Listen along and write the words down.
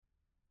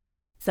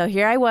So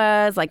here I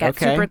was, like at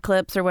Super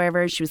Clips or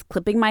wherever. She was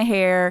clipping my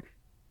hair.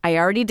 I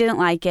already didn't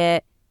like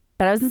it,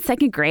 but I was in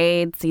second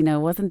grade, so, it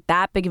wasn't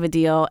that big of a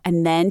deal.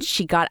 And then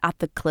she got out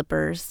the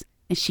clippers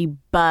and she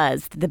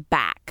buzzed the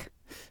back.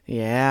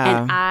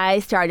 Yeah. And I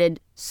started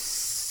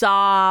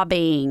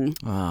sobbing.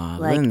 Oh,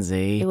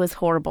 Lindsay. It was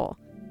horrible.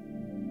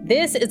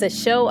 This is a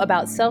show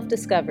about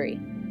self-discovery.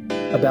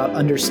 About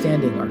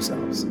understanding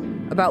ourselves.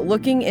 About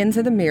looking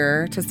into the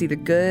mirror to see the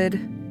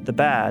good, the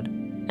bad,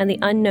 and the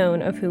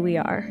unknown of who we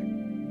are.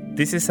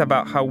 This is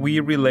about how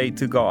we relate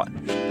to God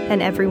and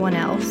everyone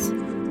else.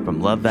 From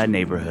Love That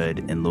Neighborhood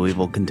in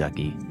Louisville,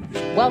 Kentucky.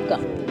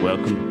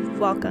 Welcome.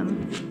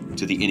 Welcome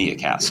to the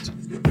InniaCast.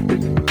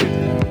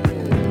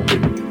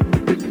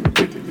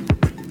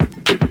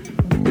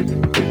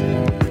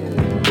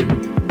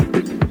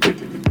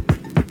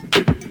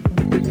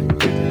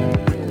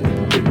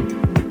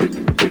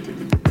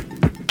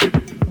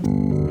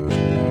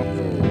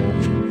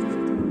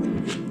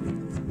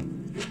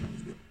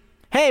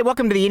 Hey,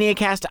 welcome to the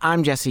InniaCast.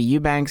 I'm Jesse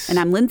Eubanks. And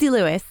I'm Lindsay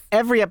Lewis.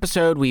 Every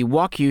episode, we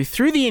walk you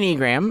through the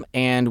Enneagram,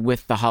 and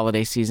with the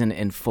holiday season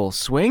in full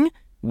swing,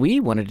 we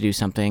wanted to do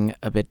something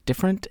a bit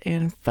different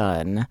and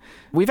fun.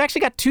 We've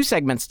actually got two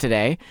segments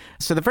today.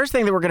 So the first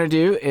thing that we're going to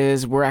do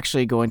is we're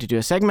actually going to do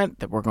a segment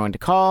that we're going to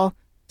call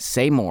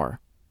Say More.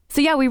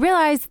 So yeah, we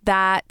realized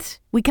that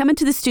we come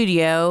into the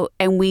studio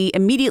and we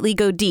immediately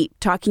go deep,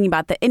 talking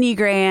about the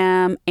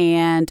Enneagram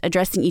and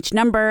addressing each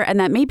number, and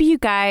that maybe you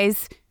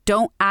guys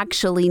don't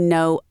actually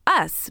know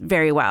us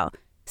very well.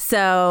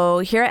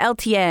 So here at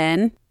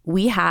LTN,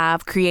 we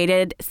have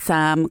created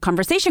some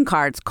conversation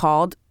cards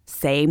called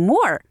Say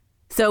More.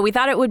 So we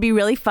thought it would be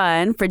really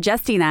fun for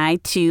Jesse and I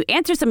to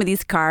answer some of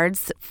these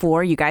cards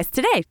for you guys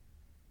today.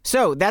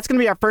 So that's going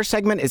to be our first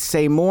segment is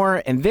Say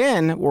More. And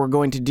then we're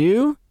going to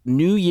do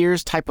New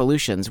Year's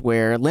Typolutions,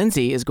 where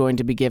Lindsay is going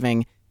to be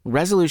giving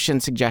resolution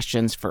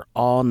suggestions for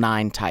all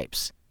 9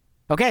 types.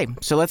 Okay,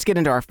 so let's get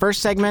into our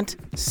first segment,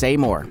 Say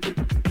More.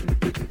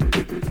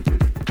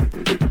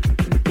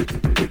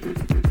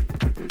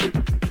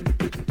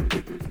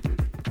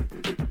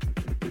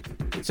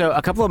 So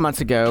a couple of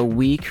months ago,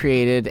 we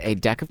created a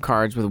deck of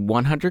cards with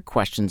 100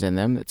 questions in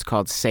them. It's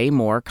called Say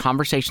More,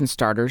 Conversation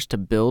Starters to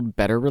Build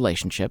Better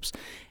Relationships.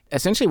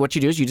 Essentially, what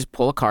you do is you just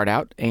pull a card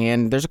out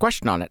and there's a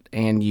question on it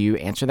and you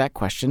answer that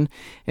question.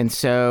 And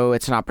so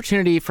it's an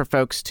opportunity for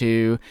folks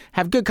to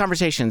have good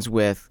conversations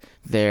with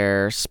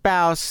their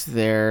spouse,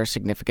 their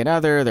significant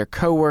other, their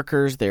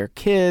coworkers, their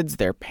kids,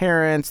 their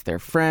parents, their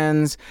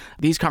friends.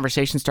 These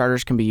conversation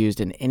starters can be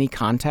used in any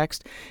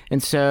context.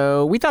 And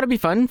so we thought it'd be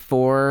fun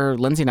for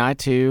Lindsay and I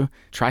to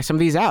try some of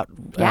these out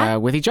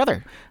with each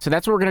other. So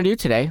that's what we're going to do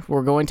today.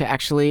 We're going to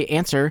actually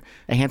answer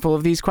a handful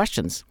of these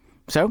questions.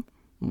 So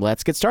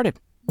let's get started.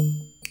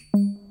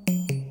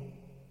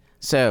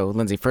 So,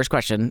 Lindsay, first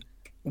question.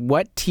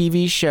 What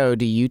TV show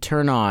do you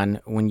turn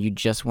on when you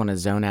just want to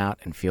zone out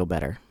and feel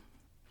better?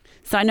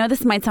 So I know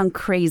this might sound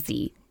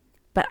crazy,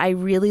 but I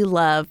really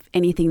love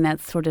anything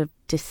that's sort of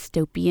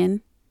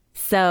dystopian.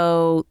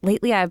 So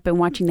lately I've been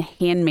watching The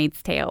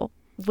Handmaid's Tale.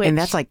 And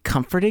that's like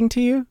comforting to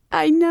you?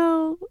 I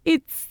know.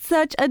 It's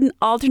such an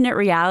alternate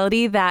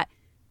reality that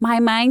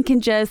my mind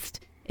can just...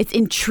 It's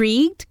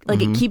intrigued,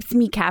 like it keeps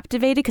me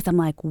captivated because I'm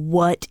like,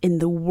 what in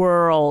the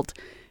world?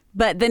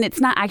 But then it's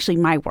not actually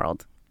my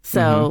world.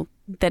 So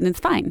then it's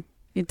fine.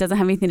 It doesn't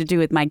have anything to do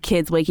with my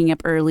kids waking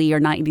up early or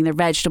not eating their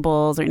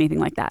vegetables or anything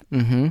like that.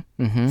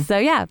 So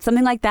yeah,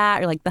 something like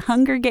that or like The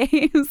Hunger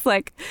Games.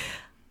 Like,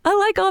 I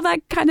like all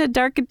that kind of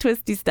dark and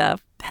twisty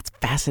stuff. That's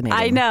fascinating.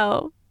 I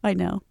know.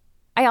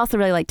 I also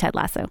really like Ted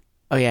Lasso.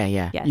 Oh, yeah.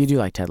 Yes. You do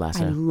like Ted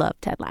Lasso. I love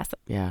Ted Lasso.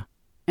 Yeah.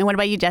 And what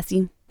about you,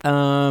 Jesse?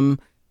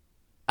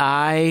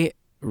 I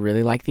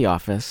really like The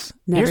Office.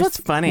 Here's what's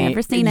funny.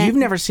 Never seen it. You've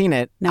never seen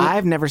it. Nope.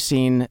 I've never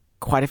seen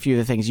quite a few of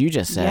the things you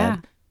just said. Yeah.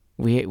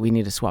 We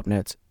need to swap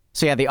notes.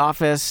 So yeah, The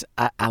Office,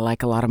 I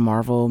like a lot of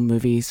Marvel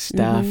movie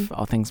stuff,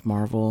 all things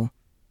Marvel.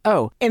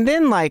 Oh, and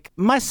then like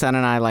my son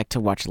and I like to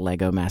watch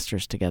Lego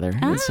Masters together.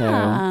 And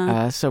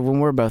so when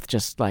we're both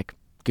just like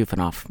goofing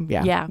off,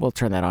 we'll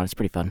turn that on. It's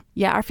pretty fun.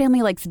 Yeah, our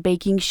family likes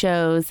baking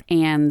shows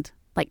and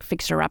like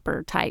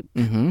fixer-upper type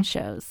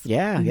shows.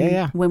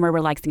 Yeah. When we're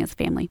relaxing as a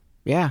family.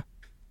 Yeah.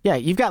 Yeah,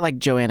 you've got like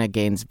Joanna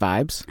Gaines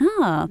vibes.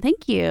 Oh,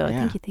 thank you.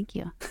 Yeah. Thank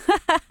you.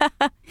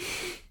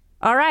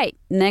 All right,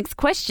 next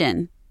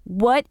question.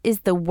 What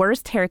is the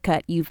worst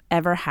haircut you've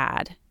ever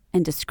had?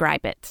 And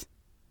describe it.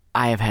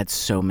 I have had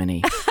so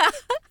many.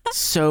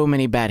 So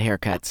many bad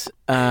haircuts.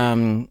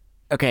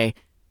 Okay,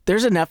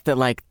 there's enough that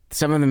like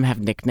some of them have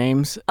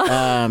nicknames.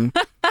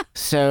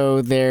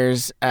 So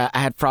there's, I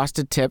had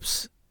frosted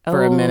tips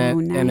for a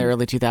minute in the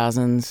early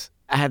 2000s.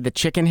 I had the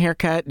chicken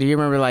haircut. Do you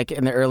remember like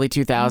in the early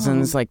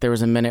 2000s, like there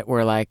was a minute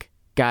where like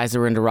guys that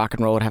were into rock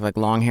and roll would have like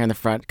long hair in the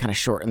front, kind of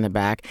short in the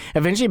back.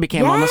 Eventually it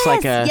became almost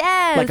like a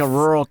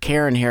rural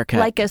Karen haircut.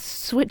 Like a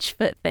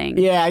switchfoot thing.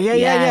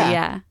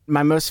 Yeah.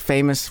 My most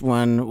famous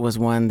one was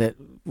one that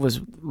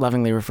was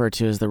lovingly referred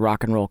to as the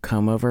rock and roll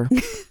comb over.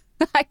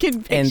 I can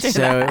picture And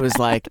so that. it was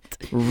like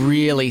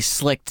really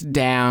slicked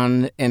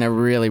down in a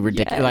really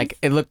ridiculous, Yes. like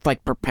it looked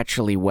like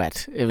perpetually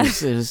wet. It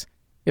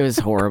was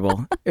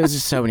horrible. It was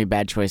just so many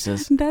bad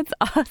choices. That's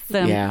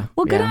awesome. Yeah,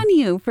 Well, good yeah. on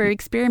you for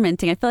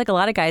experimenting. I feel like a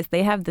lot of guys,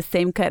 they have the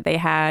same cut they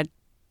had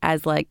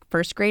as like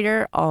first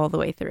grader all the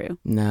way through.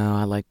 No,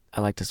 I like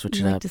to switch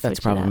You it like up. to That's switch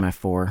it probably up. my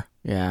 4.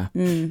 Yeah.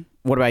 Mm.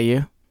 What about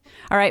you?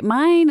 All right,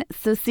 mine.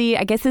 So see,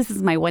 I guess this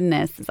is my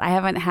oneness. Is I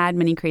haven't had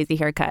many crazy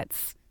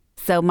haircuts.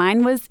 So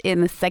mine was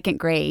in the 2nd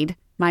grade.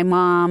 My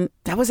mom,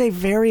 That was a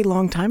very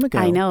long time ago.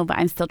 I know, but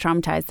I'm still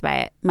traumatized by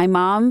it. My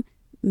mom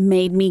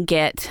made me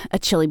get a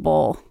chili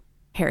bowl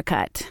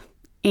haircut.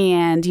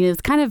 And, you know,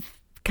 it's kind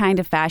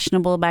of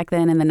fashionable back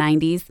then in the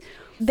 90s.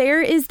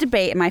 There is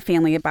debate in my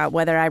family about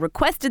whether I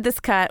requested this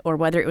cut or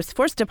whether it was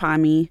forced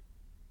upon me.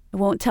 I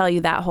won't tell you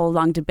that whole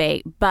long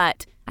debate,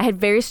 but I had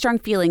very strong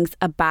feelings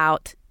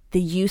about the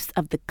use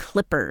of the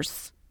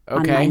clippers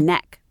on my Okay.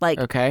 neck. Like,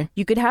 Okay.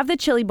 you could have the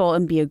chili bowl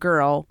and be a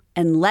girl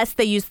unless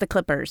they used the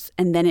clippers,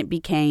 and then it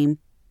became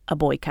a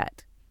boy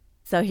cut.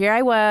 So here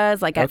I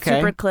was, like at Okay.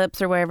 Super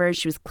Clips or wherever.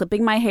 She was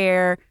clipping my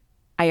hair.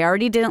 I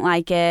already didn't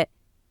like it,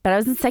 but I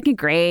was in 2nd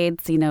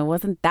grade, so, you know, it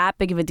wasn't that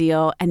big of a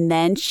deal. And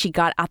then she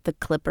got out the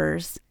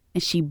clippers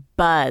and she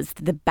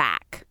buzzed the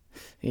back.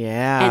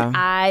 Yeah. And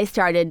I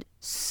started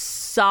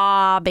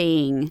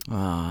sobbing.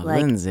 Oh,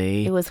 like,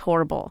 Lindsay. It was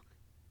horrible.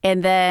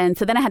 And then,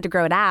 so then I had to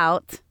grow it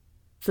out.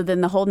 So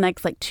then the whole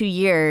next 2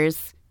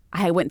 years,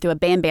 I went through a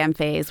Bam Bam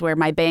phase where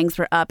my bangs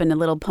were up in a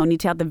little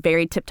ponytail at the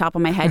very tip top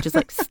of my head, just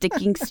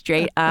sticking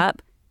straight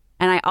up.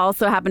 And I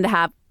also happened to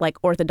have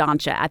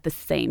orthodontia at the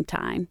same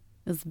time.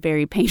 It was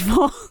very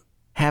painful.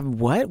 Have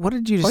what? What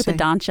did you just say?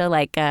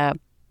 Orthodontia,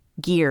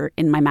 gear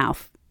in my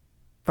mouth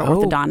for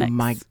orthodontics. Oh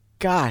my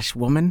gosh,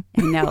 woman.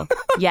 I know.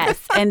 Yes.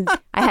 And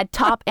I had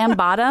top and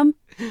bottom,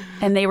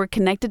 and they were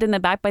connected in the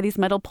back by these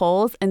metal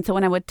poles. And so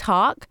when I would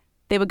talk,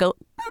 they would go.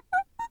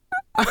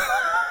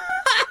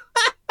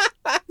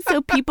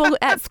 So people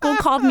at school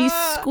called me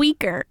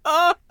Squeaker.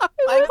 It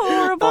was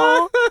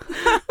horrible.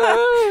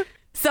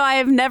 So I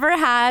have never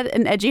had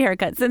an edgy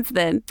haircut since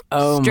then.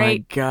 Oh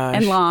Straight my gosh.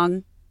 and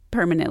long,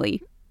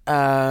 permanently.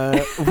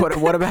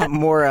 What about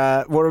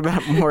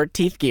more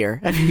teeth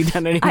gear? Have you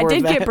done any I more did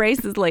of that? get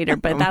braces later,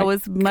 but Oh that my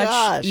was much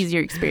gosh.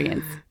 easier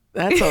experience.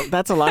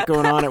 That's a lot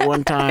going on at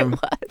one time. It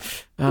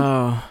was.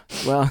 Oh,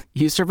 well,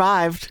 you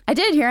survived. I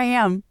did. Here I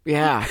am.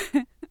 Yeah.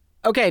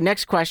 Okay,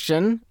 next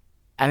question.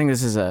 I think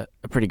this is a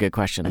pretty good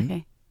question.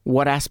 Okay.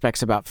 What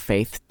aspects about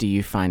faith do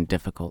you find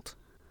difficult?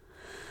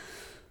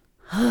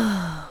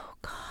 Oh,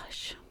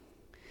 gosh.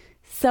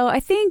 So I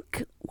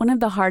think one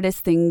of the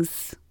hardest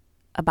things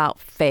about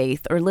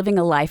faith or living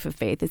a life of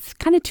faith is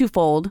kind of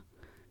twofold.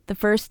 The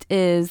first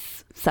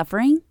is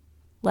suffering.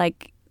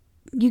 Like,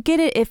 you get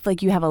it if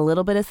you have a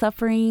little bit of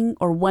suffering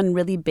or one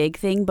really big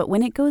thing, but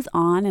when it goes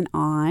on and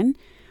on,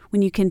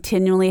 when you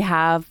continually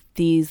have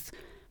these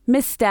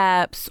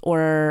missteps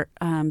or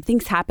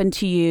things happen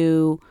to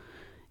you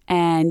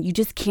and you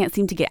just can't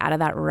seem to get out of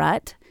that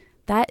rut,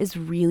 that is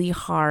really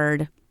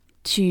hard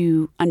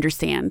to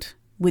understand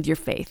with your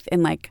faith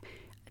and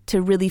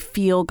to really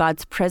feel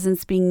God's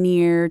presence being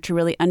near, to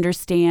really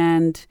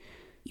understand,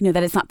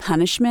 that it's not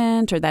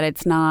punishment or that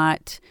it's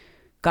not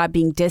God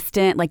being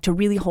distant. To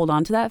really hold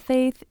on to that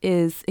faith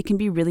it can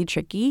be really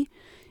tricky.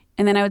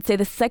 And then I would say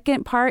the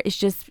second part is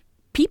just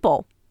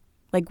people.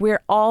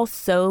 We're all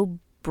so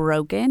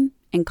broken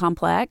and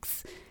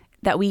complex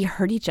that we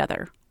hurt each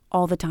other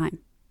all the time.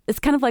 It's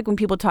kind of like when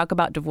people talk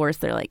about divorce,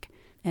 they're like,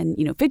 and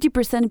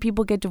 50% of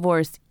people get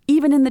divorced,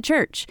 even in the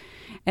church.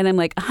 And I'm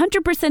like,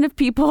 100% of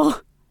people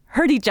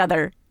hurt each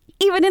other,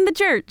 even in the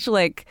church.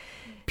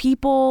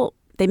 People,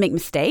 they make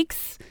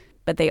mistakes,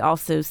 but they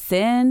also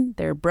sin.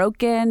 They're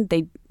broken.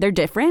 They're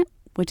different,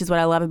 which is what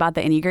I love about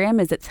the Enneagram,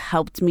 is it's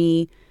helped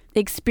me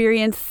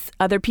experience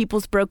other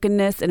people's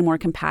brokenness in a more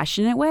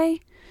compassionate way.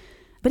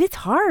 But it's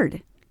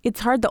hard. It's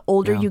hard the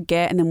older you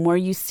get and the more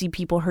you see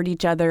people hurt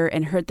each other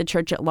and hurt the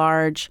church at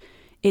large.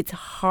 It's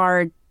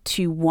hard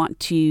to want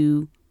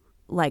to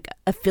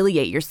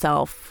affiliate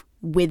yourself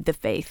with the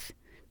faith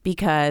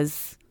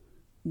because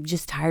you're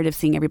just tired of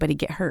seeing everybody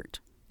get hurt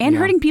and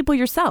hurting people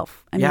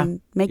yourself. I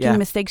mean, making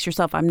mistakes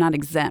yourself. I'm not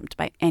exempt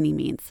by any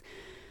means.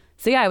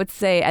 So yeah, I would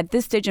say at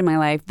this stage in my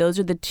life, those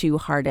are the two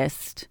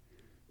hardest,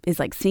 is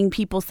seeing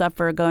people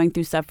suffer, going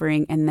through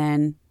suffering, and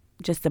then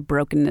just the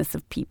brokenness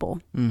of people.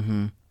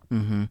 Mm-hmm.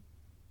 Mm-hmm.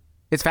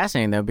 It's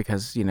fascinating, though,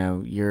 because,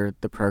 you're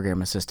the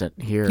program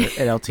assistant here at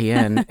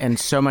LTN, and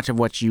so much of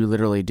what you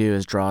literally do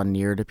is draw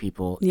near to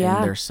people in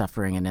their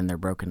suffering and in their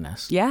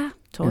brokenness. Yeah,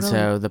 totally. And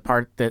so the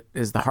part that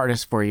is the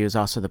hardest for you is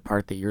also the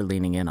part that you're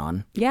leaning in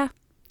on. Yeah,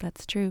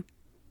 that's true.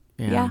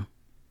 Yeah.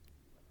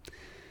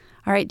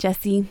 All right,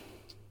 Jesse.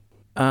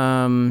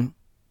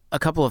 A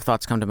couple of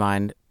thoughts come to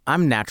mind.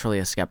 I'm naturally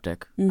a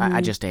skeptic. Mm-hmm.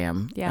 I just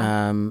am.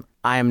 Yeah.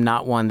 I am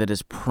not one that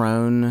is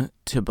prone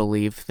to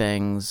believe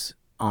things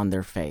on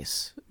their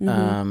face.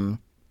 Mm-hmm.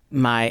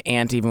 My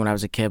aunt, even when I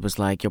was a kid, was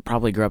like, "You'll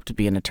probably grow up to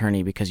be an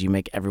attorney because you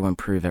make everyone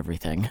prove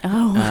everything."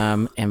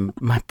 Oh. And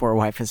my poor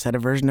wife has said a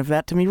version of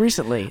that to me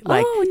recently.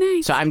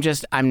 Nice. So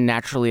I'm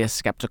naturally a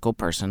skeptical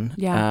person.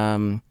 Yeah.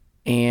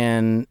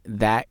 And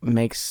that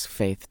makes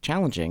faith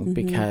challenging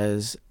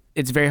because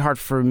it's very hard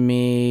for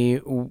me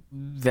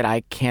that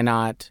I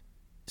cannot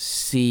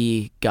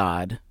see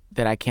God,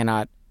 that I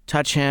cannot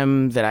touch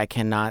him, that I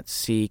cannot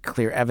see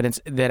clear evidence,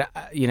 that,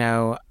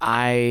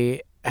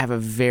 I have a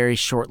very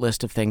short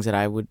list of things that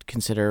I would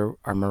consider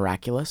are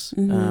miraculous,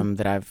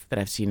 that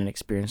I've seen and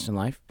experienced in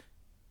life.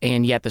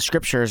 And yet the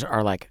scriptures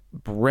are like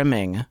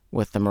brimming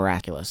with the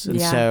miraculous.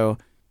 And so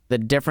the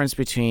difference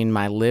between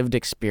my lived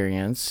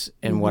experience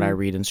and what I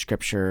read in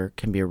scripture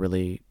can be a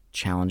really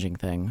challenging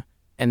thing.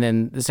 And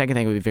then the second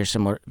thing would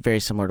be very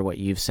similar to what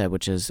you've said,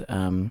 which is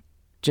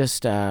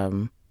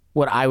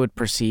what I would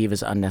perceive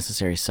as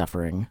unnecessary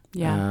suffering.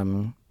 Yeah.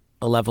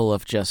 A level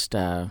of just,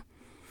 horror.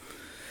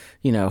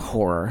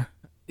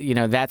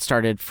 That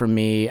started for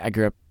me. I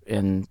grew up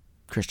in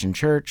Christian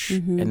church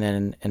and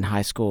then in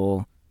high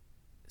school,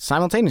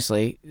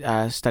 simultaneously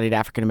studied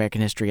African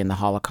American history and the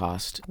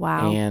Holocaust.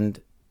 Wow. And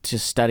to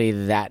study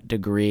that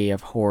degree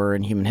of horror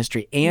in human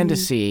history and to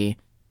see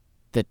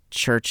the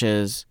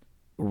church's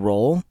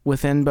role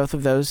within both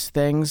of those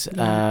things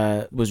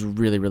was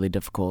really, really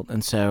difficult.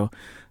 And so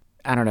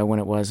I don't know when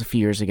it was, a few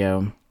years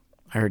ago,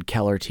 I heard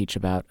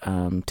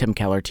Tim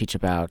Keller teach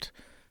about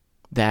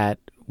that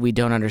we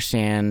don't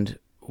understand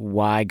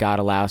why God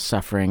allows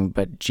suffering,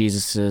 but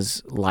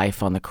Jesus's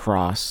life on the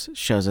cross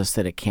shows us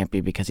that it can't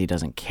be because he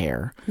doesn't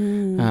care.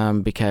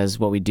 Because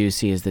what we do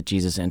see is that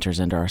Jesus enters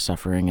into our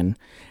suffering. And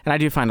I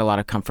do find a lot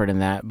of comfort in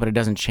that, but it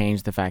doesn't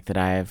change the fact that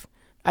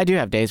I do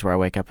have days where I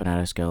wake up and I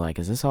just go like,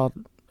 is this all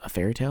a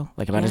fairy tale?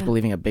 Like, am I just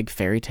believing a big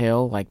fairy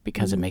tale, like,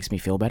 because it makes me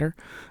feel better?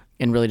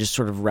 And really just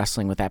sort of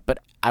wrestling with that. But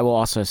I will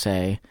also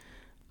say,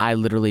 I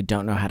literally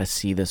don't know how to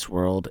see this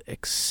world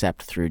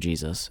except through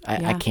Jesus.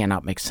 I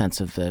cannot make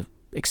sense of the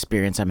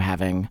experience I'm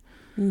having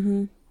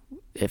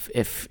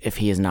if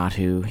he is not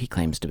who he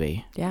claims to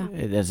be. Yeah.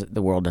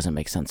 The world doesn't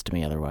make sense to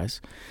me otherwise.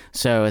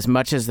 So as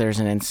much as there's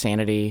an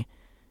insanity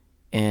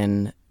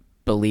in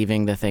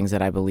believing the things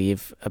that I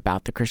believe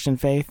about the Christian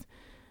faith,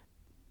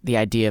 the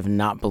idea of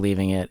not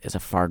believing it is a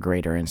far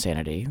greater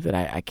insanity that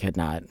I can't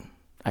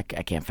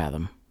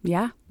fathom.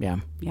 Yeah.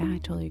 Yeah. Yeah, I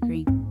totally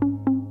agree.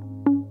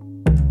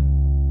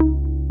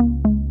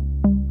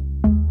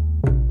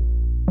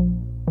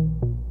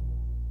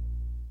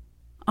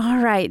 All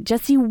right,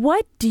 Jesse,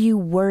 what do you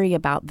worry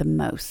about the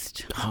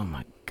most? Oh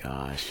my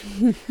gosh.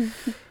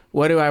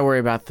 What do I worry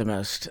about the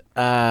most?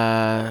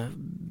 Bad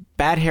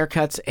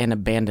haircuts and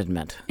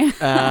abandonment.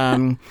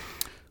 What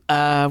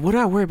do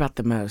I worry about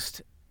the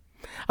most?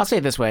 I'll say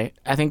it this way.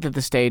 I think that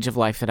the stage of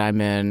life that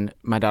I'm in,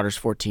 my daughter's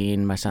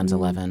 14, my son's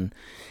 11,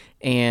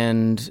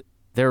 and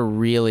they're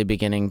really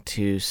beginning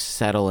to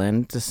settle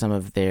into some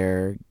of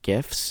their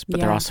gifts, but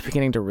they're also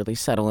beginning to really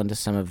settle into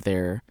some of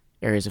their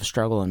areas of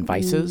struggle and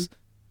vices.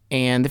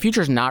 And the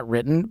future's not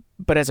written,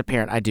 but as a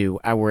parent,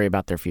 I worry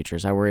about their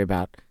futures. I worry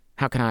about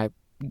how can I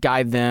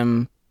guide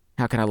them?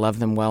 How can I love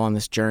them well on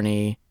this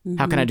journey?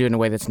 How can I do it in a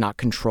way that's not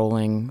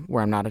controlling,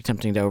 where I'm not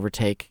attempting to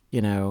overtake,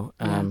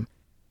 and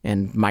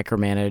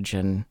micromanage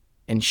and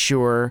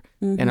ensure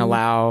and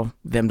allow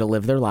them to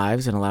live their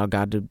lives and allow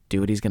God to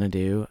do what he's going to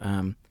do.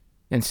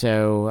 And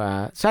so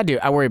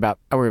I worry about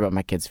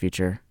my kids'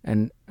 future,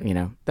 and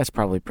that's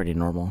probably pretty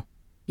normal.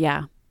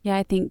 Yeah.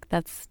 I think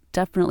that's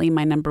definitely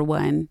my number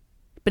one,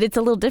 but it's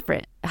a little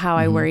different how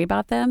I worry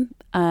about them.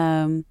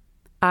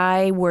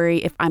 I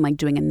worry if I'm like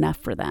doing enough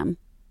for them,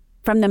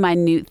 from the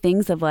minute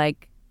things of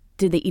like,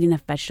 did they eat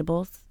enough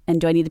vegetables? And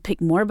do I need to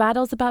pick more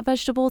battles about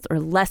vegetables or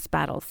less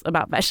battles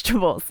about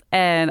vegetables?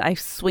 And I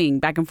swing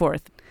back and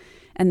forth.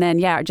 And then,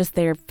 just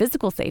their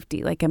physical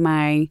safety. Like, am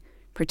I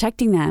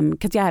protecting them?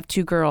 Because, I have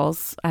 2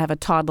 girls. I have a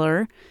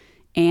toddler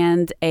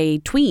and a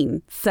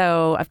tween.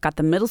 So I've got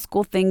the middle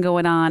school thing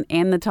going on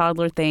and the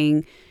toddler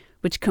thing,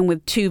 which come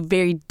with 2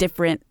 very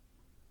different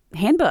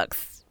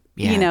handbooks.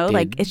 Yeah,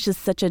 like it's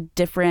just such a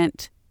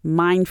different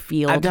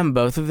minefield. I've done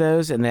both of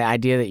those, and the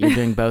idea that you're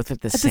doing both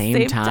at the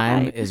same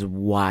time is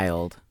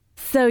wild.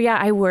 So,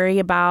 I worry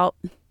about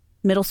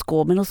middle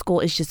school. Middle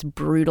school is just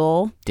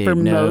brutal for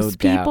most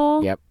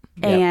people. Yep.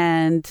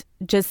 And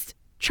just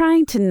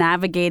trying to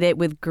navigate it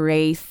with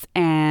grace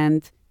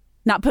and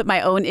not put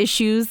my own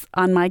issues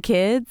on my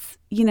kids,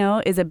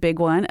 is a big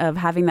one, of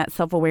having that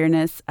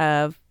self-awareness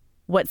of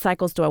what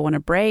cycles do I want to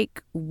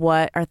break?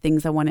 What are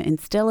things I want to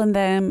instill in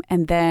them?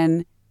 And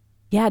then,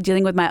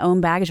 dealing with my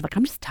own baggage. Like,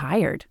 I'm just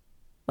tired.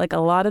 Like, a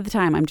lot of the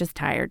time, I'm just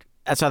tired.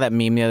 I saw that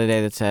meme the other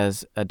day that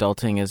says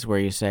adulting is where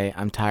you say,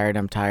 I'm tired,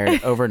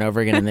 over and over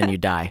again, and then you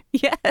die.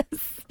 Yes,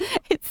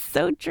 it's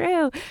so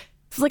true.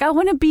 It's like, I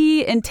want to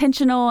be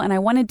intentional and I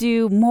want to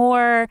do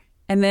more.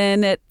 And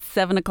then at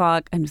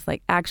 7:00, I'm just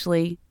like,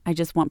 actually, I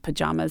just want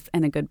pajamas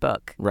and a good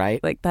book.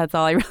 Right. Like, that's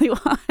all I really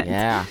want.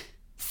 Yeah.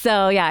 So,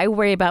 I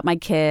worry about my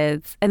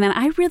kids. And then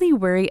I really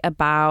worry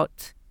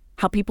about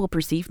how people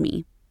perceive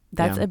me.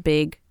 That's a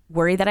big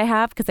worry that I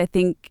have, because I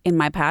think in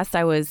my past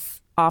I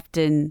was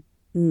often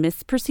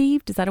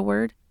misperceived. Is that a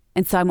word?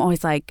 And so I'm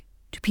always like,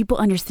 do people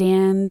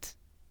understand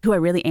who I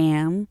really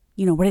am?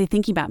 You know, what are they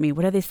thinking about me?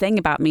 What are they saying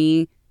about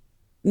me?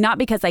 Not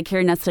because I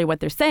care necessarily what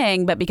they're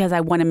saying, but because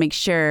I want to make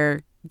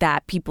sure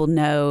that people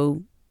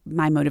know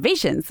my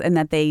motivations and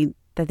that they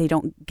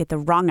don't get the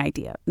wrong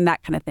idea and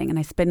that kind of thing. And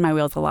I spin my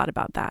wheels a lot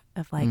about that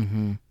of like,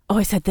 oh,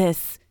 I said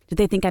this. Did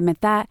they think I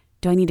meant that?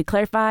 Do I need to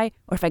clarify?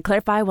 Or if I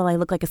clarify, will I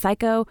look like a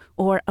psycho?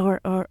 Or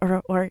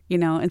you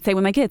know, and say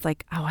with my kids,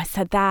 like, oh, I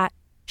said that.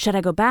 Should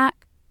I go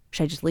back?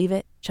 Should I just leave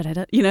it? Should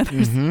I, you know,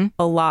 there's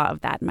a lot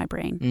of that in my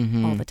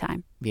brain all the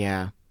time.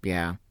 Yeah.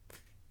 Yeah.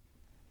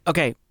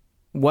 Okay.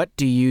 What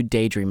do you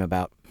daydream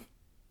about?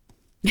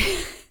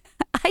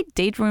 I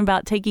daydream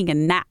about taking a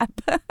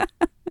nap.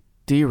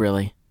 Do you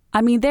really?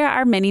 I mean, there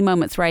are many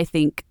moments where I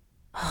think,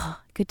 oh,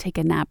 I could take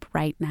a nap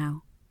right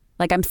now.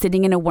 Like I'm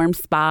sitting in a warm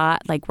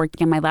spot, like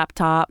working on my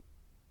laptop.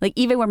 Like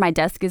even where my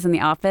desk is in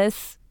the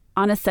office,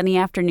 on a sunny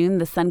afternoon,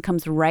 the sun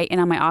comes right in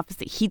on my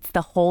office. It heats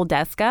the whole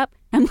desk up.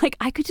 I'm like,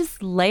 I could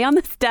just lay on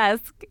this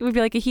desk. It would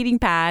be like a heating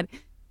pad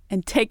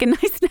and take a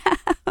nice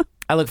nap.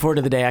 I look forward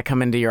to the day I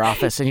come into your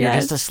office and you're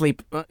just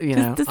asleep, you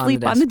know, just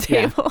asleep on the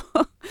table.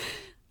 Yeah.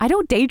 I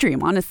don't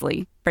daydream,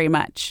 honestly, very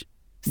much.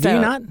 So, do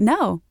you not?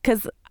 No,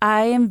 because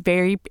I am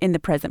very in the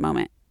present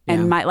moment.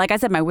 And like I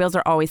said, my wheels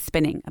are always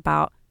spinning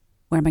about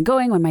where am I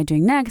going? What am I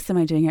doing next? Am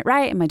I doing it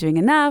right? Am I doing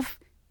enough?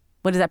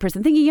 What is that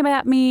person thinking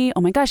about me?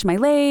 Oh my gosh, am I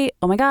late?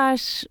 Oh my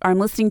gosh. Or I'm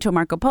listening to a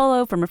Marco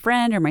Polo from a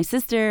friend or my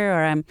sister,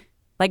 or I'm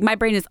like, my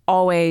brain is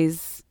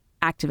always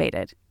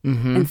activated.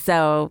 And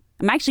so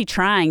I'm actually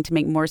trying to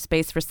make more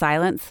space for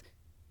silence.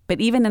 But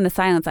even in the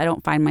silence, I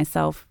don't find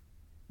myself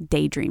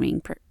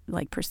daydreaming per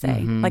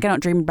se. Like I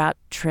don't dream about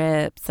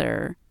trips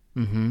or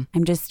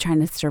I'm just trying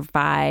to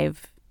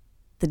survive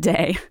the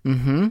day.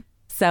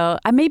 So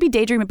I maybe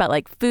daydream about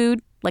like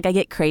food. Like I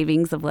get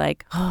cravings of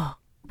like, oh,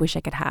 wish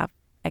I could have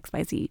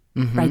XYZ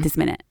right this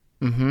minute.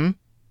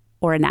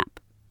 Or a nap.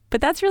 But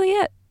that's really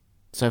it.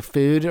 So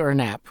food or a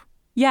nap?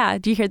 Yeah.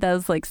 Do you hear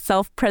those like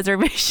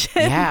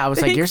self-preservation? Yeah. I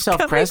was like, your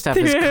self-pres stuff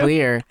is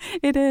clear.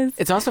 It is.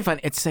 It's also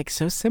fun. It's like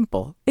so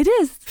simple. It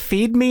is.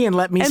 Feed me and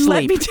let me and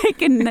sleep. Let me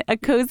take a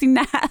cozy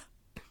nap.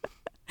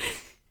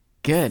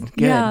 Good.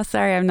 Yeah.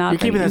 Sorry, I'm not. You're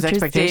keeping those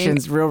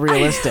expectations real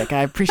realistic.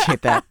 I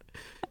appreciate that.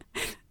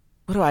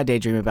 What do I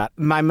daydream about?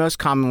 My most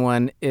common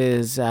one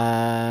is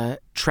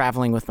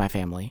traveling with my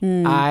family.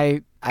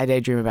 I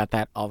daydream about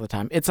that all the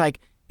time. It's like,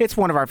 it's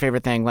one of our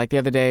favorite things. Like the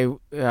other day,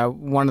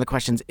 one of the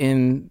questions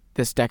in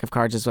this deck of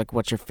cards is like,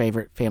 what's your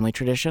favorite family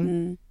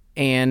tradition?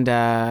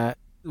 And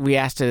we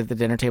asked it at the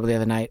dinner table the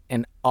other night,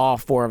 and all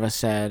four of us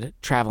said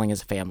traveling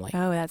as a family.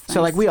 Oh, that's nice.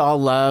 So like we all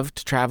love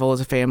to travel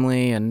as a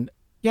family, and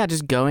yeah,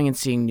 just going and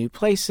seeing new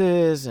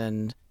places,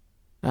 and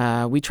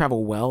we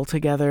travel well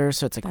together,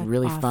 so it's like that's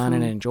really awesome. Fun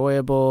and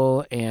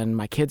enjoyable, and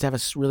my kids have a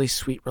really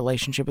sweet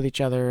relationship with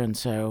each other, and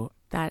so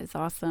that is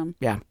awesome.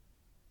 Yeah.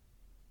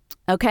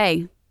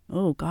 Okay.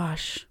 Oh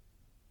gosh,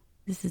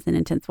 this is an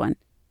intense one.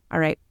 All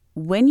right.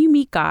 When you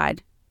meet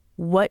God,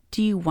 what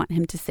do you want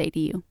him to say to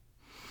you?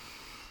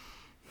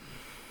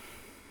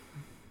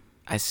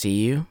 I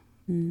see you.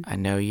 I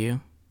know you.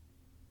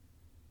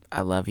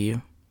 I love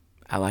you.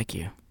 I like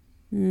you.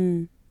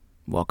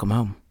 Welcome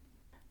home.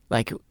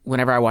 Like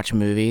whenever I watch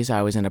movies, I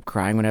always end up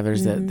crying whenever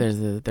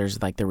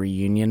there's like the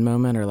reunion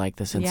moment or like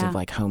the sense of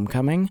like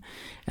homecoming.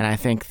 And I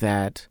think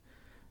that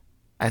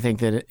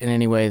in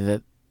any way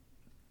that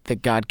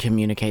God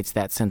communicates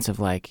that sense of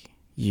like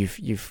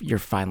you're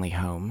finally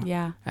home.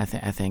 Yeah. I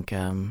think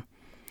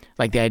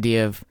like the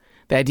idea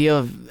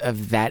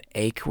of that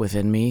ache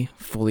within me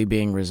fully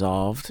being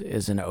resolved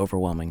is an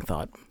overwhelming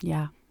thought.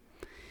 Yeah.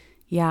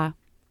 Yeah.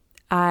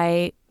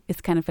 It's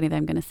kind of funny that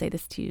I'm going to say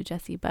this to you,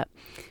 Jesse, but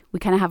we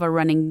kind of have a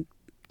running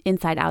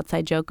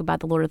inside-outside joke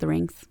about the Lord of the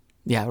Rings.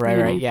 Yeah,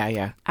 right.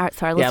 Yeah.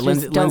 So our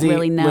listeners don't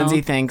really know.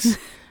 Lindsay thinks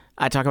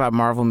I talk about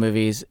Marvel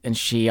movies, and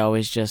she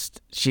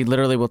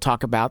literally will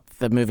talk about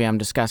the movie I'm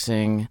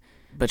discussing,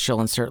 but she'll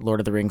insert Lord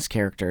of the Rings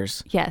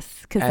characters.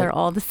 Yes, because they're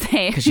all the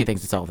same. Because she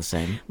thinks it's all the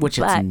same, which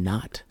it's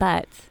not.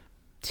 But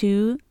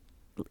to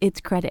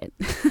its credit,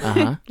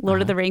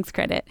 Lord of the Rings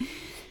credit,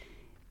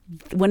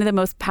 one of the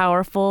most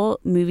powerful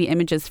movie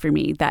images for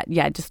me that,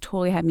 just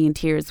totally had me in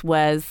tears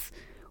was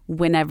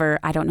whenever,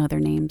 I don't know their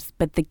names,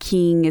 but the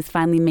king is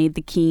finally made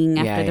the king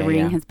after the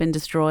ring has been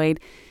destroyed,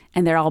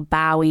 and they're all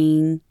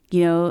bowing,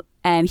 you know,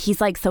 and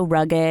he's like so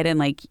rugged, and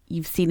like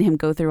you've seen him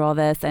go through all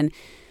this, and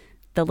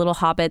the little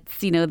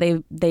hobbits, you know,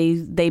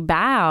 they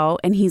bow,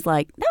 and he's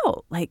like,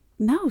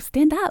 no,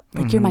 stand up,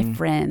 like you're my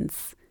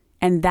friends,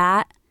 and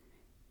that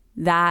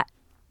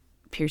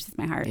pierces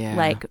my heart.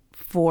 Like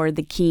for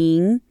the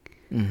king.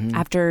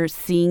 After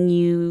seeing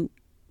you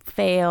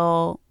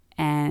fail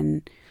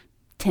and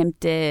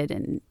tempted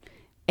and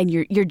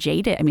you're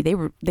jaded. I mean,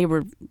 they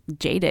were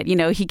jaded. You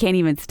know, he can't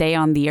even stay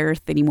on the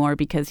earth anymore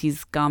because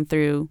he's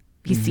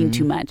seen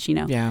too much, you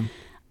know. Yeah.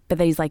 But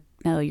then he's like,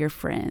 no, you're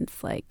friends.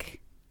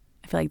 Like,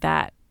 I feel like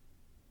that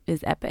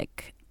is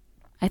epic.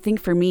 I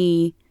think for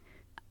me,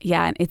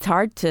 it's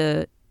hard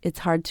to it's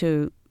hard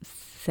to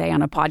say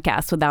on a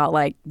podcast without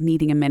like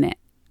needing a minute.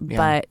 Yeah.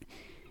 But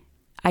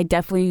I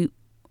definitely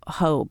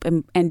hope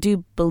and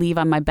do believe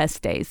on my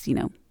best days,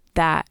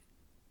 that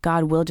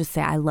God will just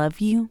say, I love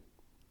you.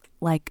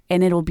 Like,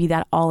 and it'll be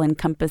that all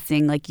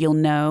encompassing, like you'll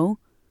know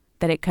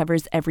that it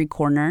covers every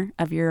corner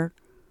of your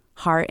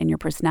heart and your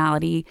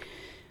personality.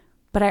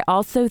 But I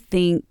also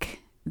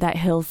think that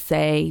he'll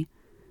say,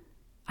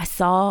 I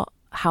saw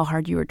how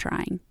hard you were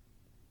trying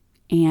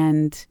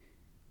and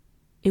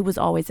it was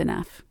always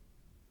enough.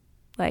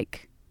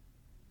 Like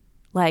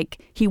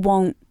he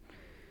won't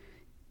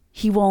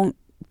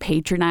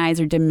patronize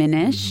or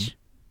diminish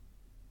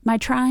my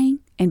trying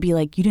and be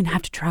like, you didn't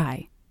have to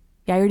try.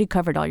 Yeah, I already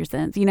covered all your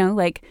sins,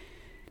 like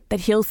that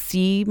he'll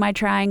see my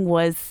trying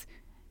was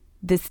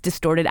this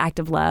distorted act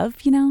of love,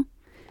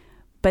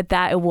 but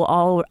that it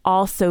will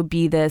also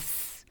be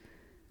this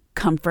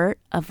comfort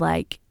of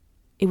like,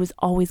 it was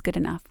always good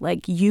enough.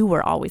 Like you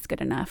were always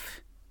good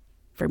enough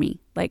for me,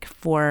 like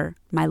for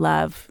my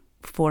love,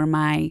 for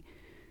my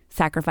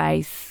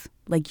sacrifice,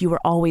 like you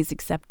were always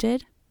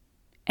accepted.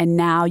 And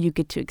now you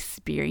get to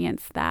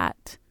experience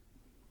that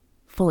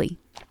fully,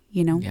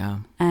 Yeah.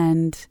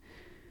 And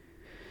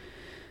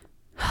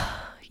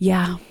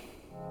yeah,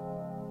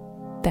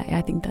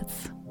 I think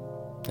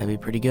That'd be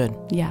pretty good.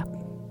 Yeah.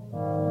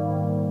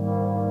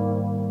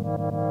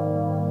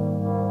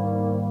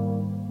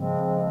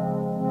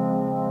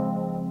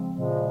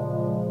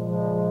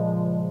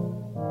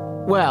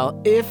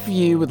 Well, if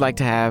you would like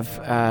to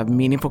have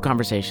meaningful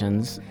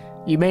conversations,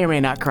 you may or may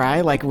not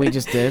cry like we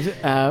just did,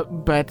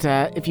 but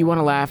if you want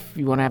to laugh,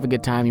 you want to have a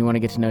good time, you want to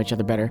get to know each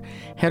other better,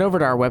 head over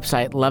to our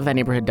website,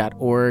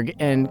 lovethyneighborhood.org,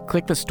 and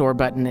click the store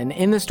button. And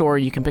in the store,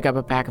 you can pick up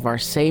a pack of our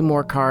Say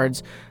More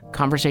cards,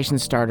 conversation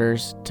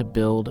starters to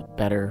build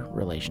better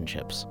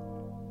relationships.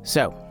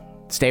 So,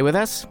 stay with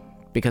us,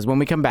 because when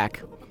we come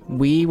back,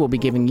 we will be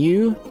giving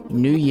you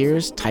New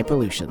Year's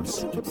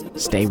Typolutions.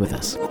 Stay with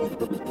us.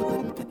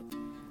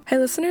 Hey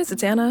listeners,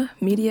 it's Anna,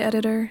 media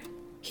editor.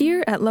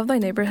 Here at Love Thy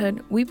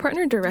Neighborhood, we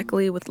partner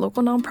directly with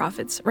local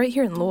nonprofits right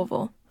here in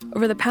Louisville.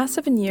 Over the past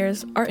 7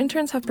 years, our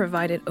interns have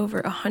provided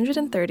over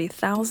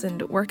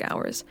 130,000 work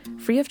hours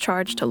free of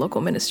charge to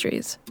local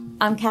ministries.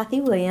 I'm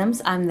Kathy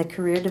Williams. I'm the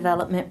Career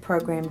Development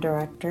Program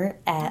Director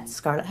at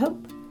Scarlet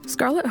Hope.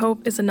 Scarlet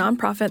Hope is a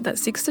nonprofit that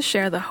seeks to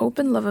share the hope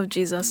and love of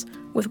Jesus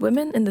with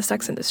women in the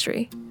sex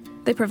industry.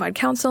 They provide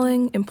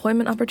counseling,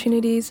 employment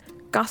opportunities,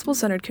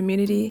 gospel-centered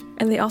community,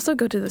 and they also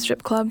go to the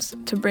strip clubs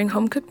to bring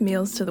home-cooked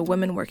meals to the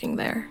women working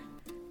there.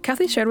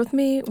 Kathy shared with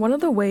me one of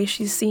the ways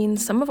she's seen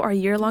some of our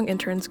year-long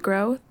interns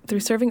grow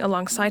through serving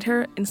alongside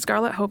her in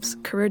Scarlet Hope's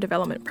Career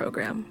Development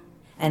Program.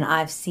 And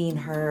I've seen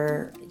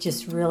her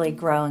just really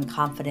grow in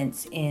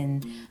confidence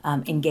in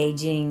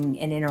engaging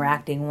and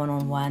interacting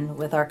one-on-one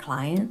with our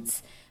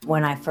clients.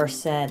 When I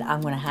first said, I'm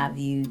going to have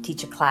you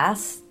teach a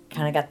class,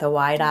 kind of got the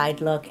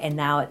wide-eyed look, and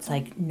now it's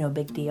like no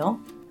big deal.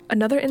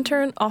 Another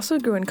intern also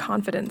grew in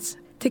confidence,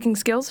 taking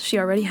skills she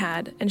already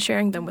had and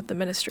sharing them with the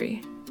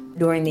ministry.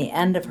 During the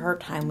end of her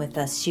time with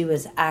us, she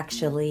was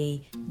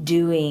actually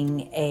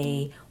doing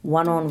a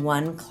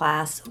one-on-one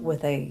class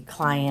with a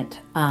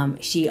client.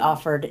 She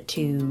offered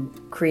to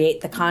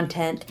create the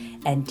content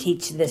and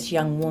teach this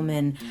young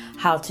woman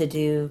how to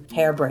do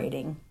hair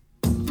braiding.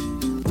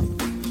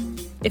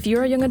 If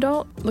you're a young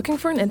adult looking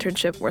for an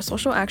internship where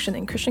social action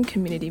and Christian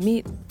community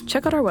meet,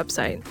 check out our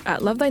website at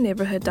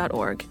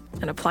lovethyneighborhood.org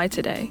and apply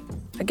today.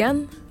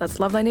 Again, that's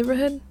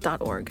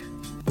lovethyneighborhood.org.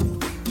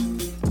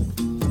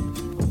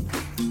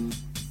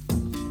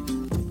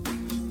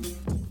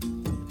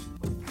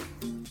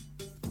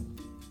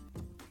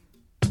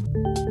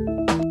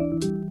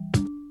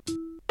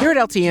 Here at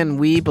LTN,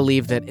 we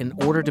believe that in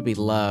order to be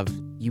loved,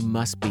 you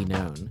must be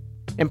known.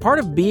 And part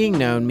of being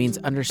known means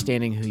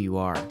understanding who you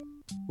are,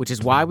 which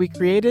is why we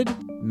created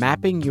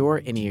Mapping Your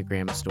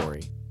Enneagram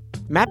Story.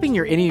 Mapping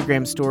Your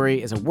Enneagram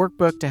Story is a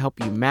workbook to help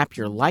you map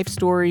your life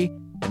story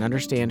and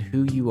understand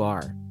who you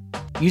are.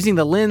 Using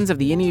the lens of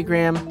the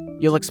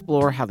Enneagram, you'll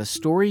explore how the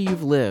story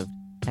you've lived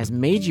has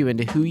made you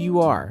into who you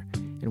are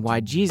and why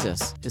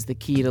Jesus is the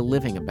key to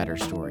living a better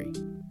story.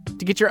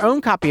 To get your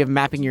own copy of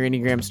Mapping Your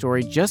Enneagram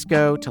Story, just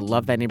go to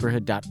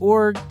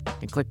lovethyneighborhood.org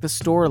and click the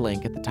store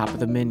link at the top of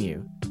the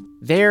menu.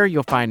 There,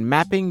 you'll find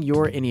Mapping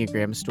Your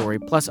Enneagram Story,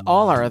 plus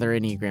all our other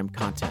Enneagram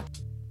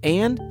content.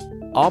 And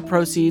all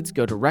proceeds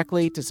go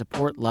directly to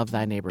support Love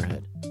Thy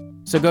Neighborhood.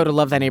 So go to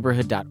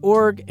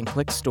lovethyneighborhood.org and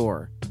click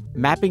Store,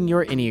 Mapping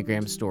Your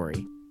Enneagram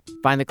Story.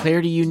 Find the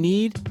clarity you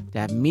need to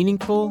have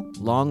meaningful,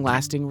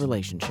 long-lasting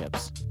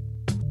relationships.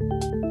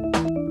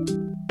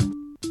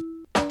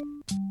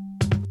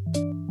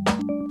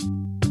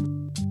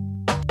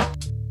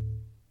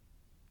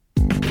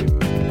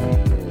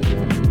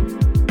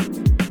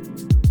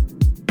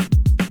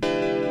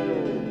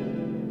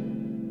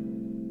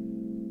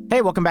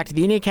 Hey, welcome back to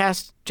the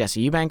Enneacast.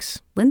 Jesse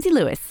Eubanks. Lindsay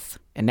Lewis.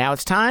 And now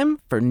it's time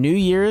for New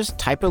Year's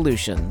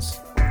Typolutions.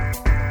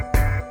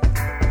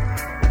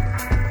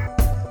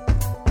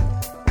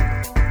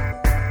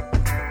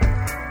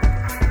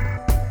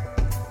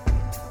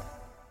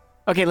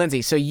 Okay,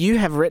 Lindsay, so you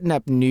have written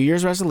up New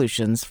Year's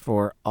resolutions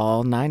for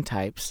all 9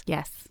 types.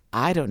 Yes.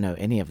 I don't know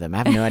any of them. I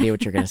have no idea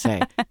what you're going to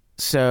say.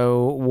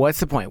 So what's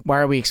the point? Why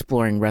are we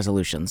exploring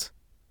resolutions?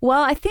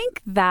 Well, I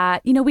think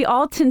that, we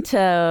all tend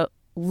to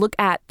look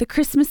at the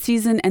Christmas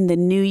season and the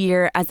New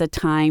Year as a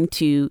time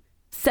to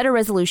set a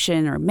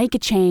resolution or make a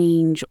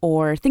change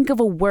or think of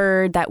a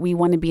word that we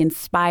want to be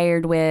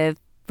inspired with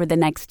for the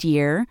next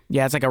year.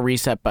 Yeah, it's like a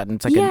reset button.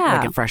 It's like,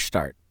 like a fresh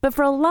start. But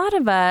for a lot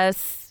of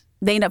us,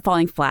 they end up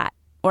falling flat.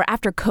 Or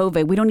after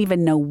COVID, we don't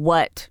even know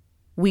what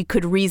we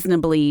could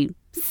reasonably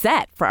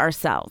set for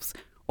ourselves.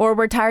 Or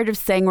we're tired of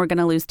saying we're going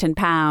to lose 10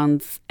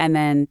 pounds and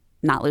then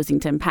not losing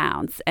 10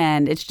 pounds.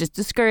 And it's just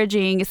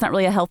discouraging. It's not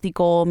really a healthy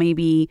goal,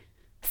 maybe.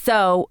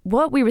 So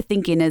what we were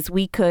thinking is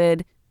we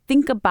could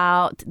think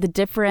about the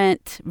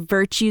different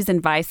virtues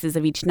and vices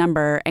of each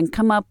number and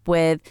come up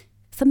with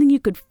something you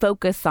could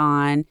focus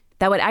on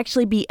that would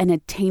actually be an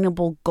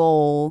attainable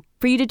goal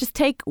for you to just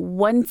take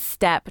one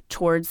step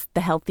towards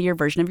the healthier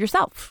version of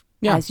yourself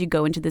as you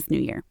go into this new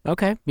year.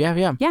 Okay.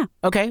 Yeah.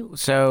 Okay.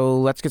 So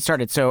let's get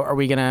started. So are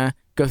we going to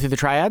go through the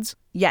triads?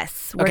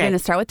 Yes. We're going to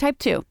start with type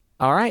 2.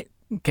 All right.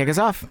 Kick us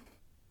off.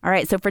 All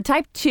right. So for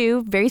type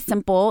 2, very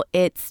simple.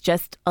 It's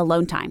just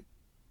alone time.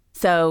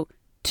 So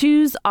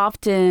 2s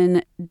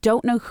often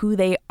don't know who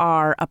they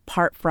are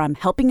apart from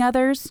helping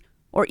others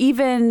or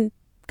even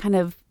kind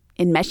of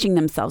enmeshing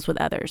themselves with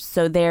others.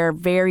 So they're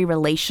very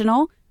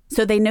relational.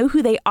 So they know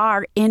who they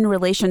are in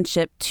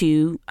relationship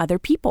to other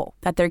people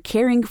that they're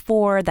caring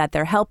for, that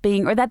they're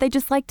helping, or that they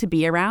just like to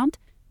be around.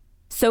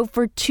 So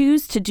for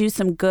 2s to do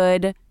some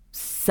good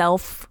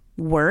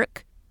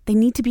self-work, they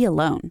need to be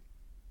alone.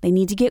 They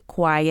need to get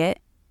quiet.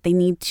 They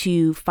need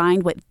to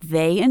find what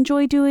they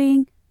enjoy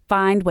doing,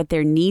 find what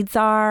their needs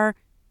are,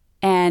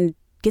 and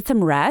get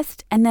some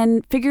rest, and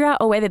then figure out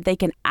a way that they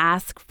can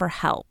ask for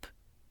help.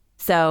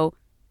 So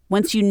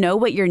once you know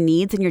what your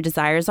needs and your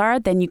desires are,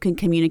 then you can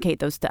communicate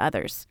those to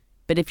others.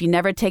 But if you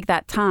never take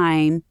that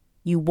time,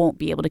 you won't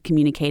be able to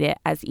communicate it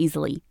as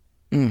easily.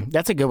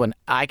 That's a good one.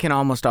 I can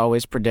almost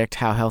always predict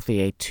how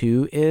healthy a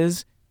 2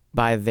 is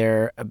by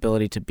their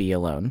ability to be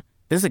alone.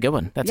 This is a good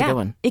one. That's a good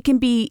one. It can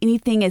be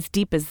anything as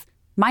deep as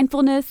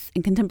mindfulness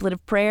and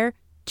contemplative prayer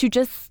to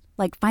just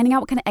like finding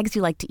out what kind of eggs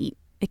you like to eat.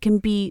 It can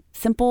be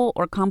simple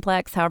or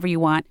complex, however you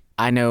want.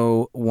 I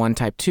know one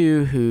type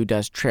 2 who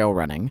does trail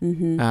running.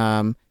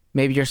 Mm-hmm.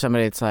 Maybe you're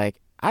somebody that's like,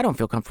 I don't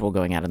feel comfortable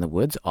going out in the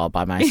woods all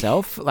by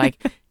myself.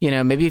 Like,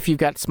 maybe if you've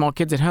got small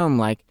kids at home,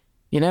 like,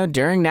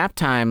 during nap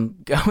time,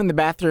 go in the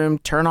bathroom,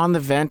 turn on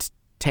the vent,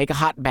 take a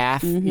hot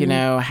bath,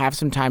 have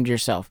some time to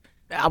yourself.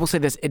 I will say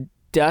this, it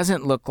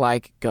doesn't look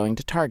like going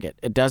to Target.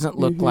 It doesn't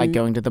look like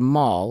going to the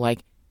mall. Like,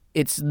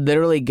 it's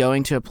literally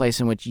going to a place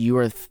in which you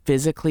are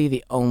physically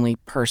the only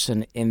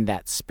person in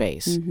that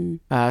space.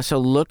 So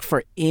look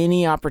for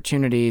any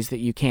opportunities that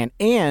you can.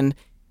 And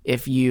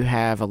if you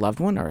have a loved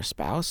one or a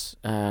spouse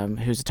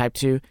who's a type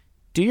 2,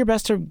 do your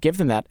best to give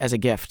them that as a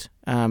gift.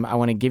 I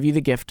want to give you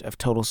the gift of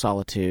total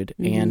solitude.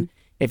 And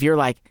if you're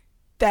like,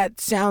 that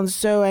sounds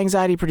so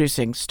anxiety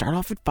producing, start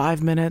off at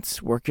 5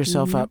 minutes, work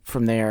yourself up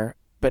from there,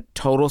 but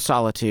total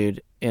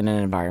solitude in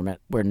an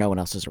environment where no one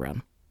else is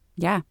around.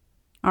 Yeah.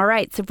 All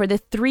right. So for the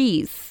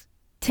 3s,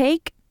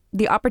 take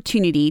the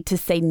opportunity to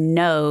say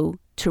no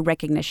to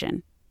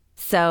recognition.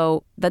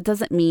 So that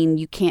doesn't mean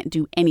you can't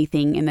do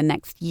anything in the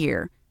next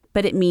year,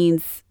 but it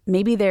means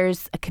maybe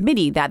there's a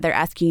committee that they're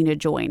asking you to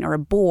join or a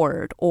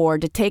board or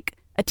to take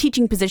a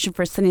teaching position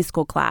for a Sunday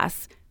school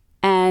class.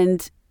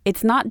 And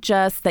it's not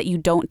just that you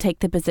don't take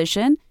the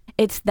position,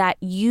 it's that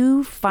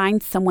you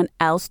find someone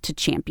else to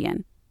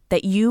champion,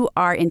 that you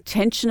are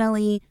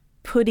intentionally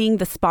putting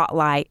the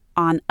spotlight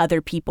on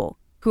other people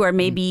who are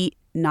maybe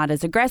not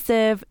as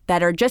aggressive,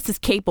 that are just as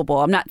capable.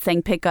 I'm not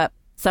saying pick up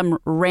some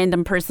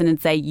random person and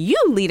say, you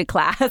lead a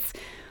class,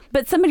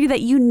 but somebody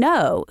that you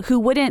know who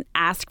wouldn't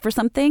ask for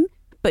something,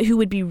 but who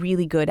would be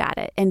really good at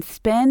it. And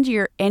spend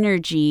your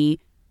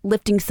energy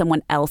lifting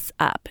someone else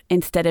up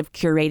instead of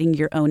curating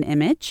your own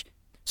image.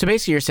 So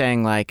basically you're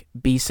saying like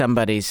be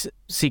somebody's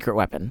secret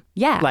weapon.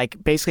 Yeah.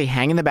 Like basically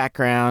hang in the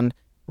background,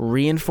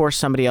 reinforce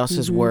somebody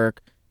else's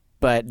work,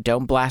 but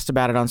don't blast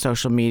about it on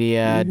social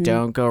media.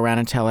 Don't go around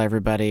and tell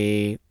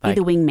everybody. Like,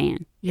 be the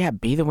wingman. Yeah,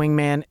 be the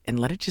wingman and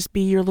let it just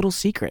be your little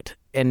secret.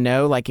 And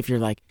know, like, if you're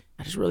like,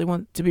 I just really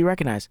want to be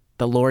recognized,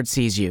 the Lord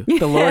sees you.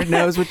 The Lord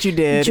knows what you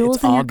did.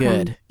 It's all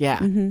good. Yeah,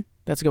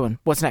 that's a good one.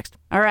 What's next?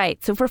 All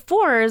right. So for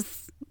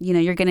 4s,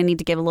 you're going to need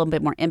to give a little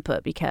bit more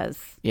input because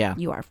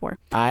you are 4.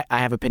 I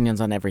have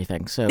opinions on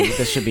everything, so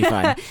this should be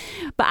fun.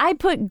 But I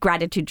put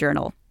gratitude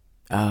journal.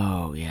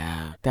 Oh,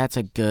 yeah. That's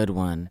a good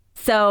one.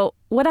 So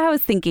what I was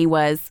thinking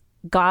was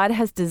God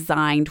has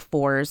designed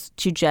 4s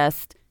to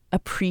just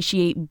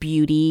appreciate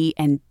beauty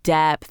and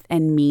depth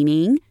and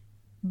meaning,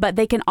 but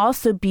they can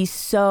also be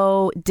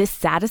so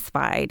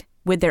dissatisfied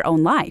with their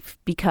own life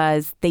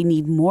because they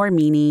need more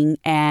meaning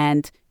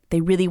and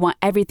they really want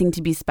everything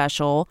to be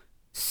special.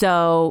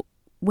 So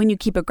when you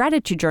keep a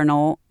gratitude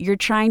journal, you're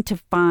trying to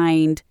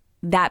find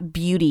that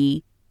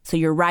beauty. So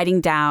you're writing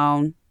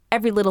down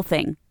every little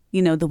thing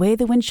the way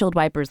the windshield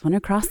wipers went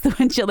across the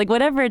windshield, like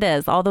whatever it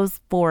is, all those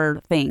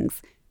 4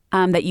 things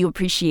that you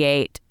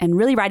appreciate, and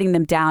really writing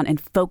them down and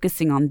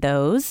focusing on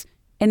those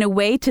in a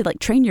way to like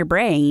train your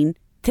brain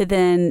to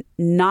then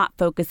not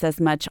focus as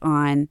much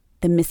on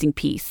the missing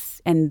piece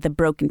and the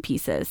broken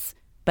pieces,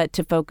 but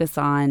to focus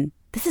on,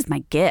 this is my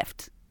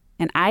gift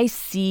and I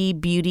see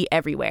beauty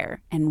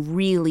everywhere, and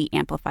really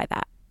amplify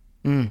that.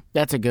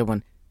 That's a good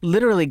one.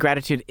 Literally,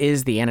 gratitude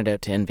is the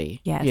antidote to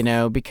envy.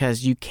 Yes.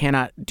 Because you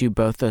cannot do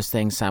both those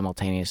things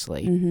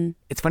simultaneously. Mm-hmm.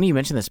 It's funny you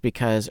mentioned this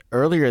because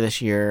earlier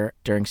this year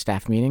during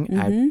staff meeting,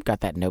 I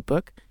got that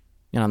notebook.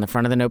 And on the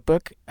front of the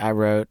notebook, I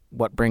wrote,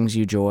 "What brings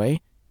you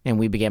joy?" And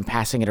we began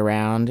passing it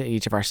around at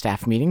each of our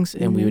staff meetings,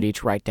 and we would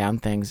each write down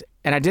things.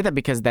 And I did that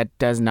because that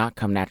does not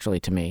come naturally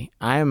to me.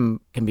 Can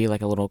be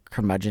like a little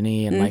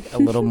curmudgeon-y and like a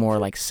little more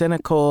like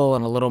cynical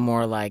and a little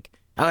more like,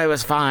 oh, it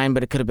was fine,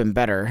 but it could have been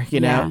better,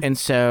 Yeah. And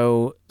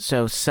so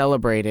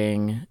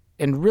celebrating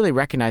and really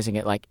recognizing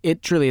it, like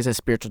it truly is a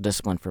spiritual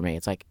discipline for me.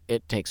 It's like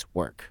it takes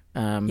work.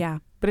 Yeah.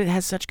 But it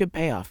has such good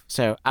payoff.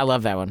 So I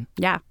love that one.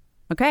 Yeah.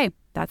 Okay.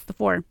 That's the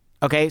 4.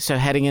 Okay, so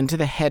heading into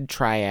the head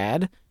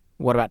triad,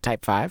 what about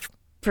type 5?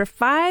 For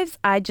 5s,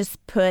 I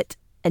just put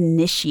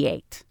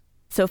initiate.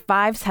 So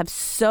 5s have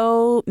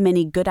so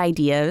many good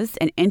ideas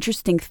and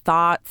interesting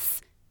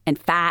thoughts and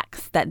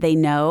facts that they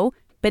know,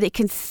 but it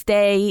can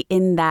stay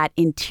in that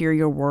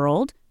interior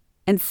world.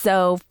 And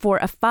so for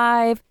a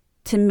 5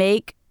 to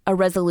make a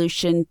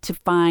resolution to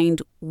find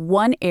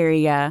one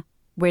area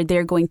where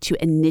they're going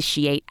to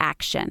initiate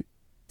action.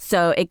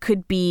 So it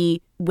could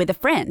be with a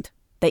friend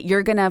that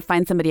you're going to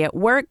find somebody at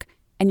work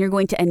and you're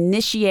going to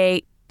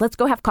initiate, let's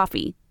go have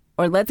coffee,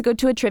 or let's go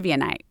to a trivia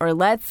night, or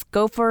let's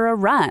go for a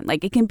run.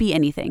 Like it can be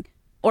anything.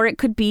 Or it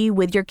could be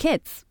with your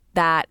kids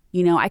that,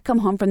 I come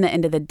home from the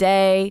end of the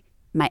day,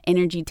 my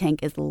energy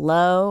tank is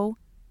low,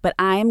 but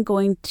I'm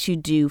going to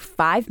do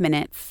 5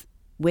 minutes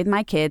with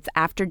my kids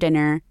after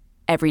dinner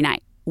every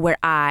night where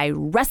I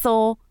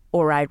wrestle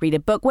or I read a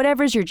book,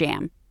 whatever's your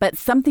jam, but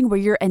something where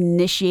you're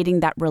initiating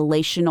that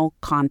relational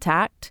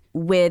contact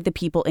with the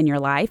people in your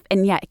life.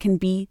 And yeah, it can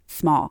be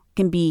small. It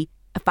can be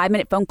a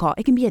 5-minute phone call.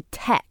 It can be a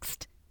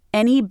text.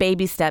 Any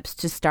baby steps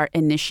to start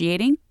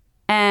initiating.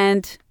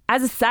 And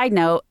as a side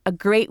note, a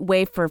great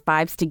way for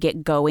 5s to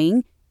get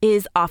going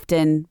is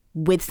often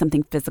with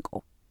something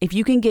physical. If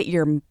you can get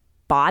your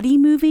body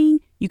moving,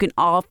 you can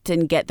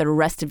often get the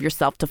rest of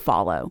yourself to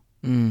follow.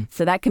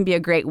 So that can be a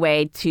great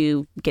way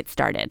to get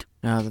started.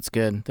 Oh, that's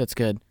good. That's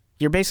good.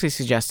 You're basically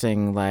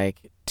suggesting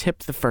like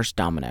tip the first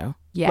domino.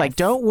 Yes. Like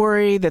don't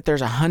worry that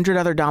there's 100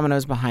 other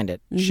dominoes behind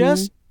it.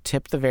 Just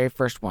tip the very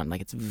first one. Like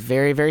it's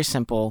very, very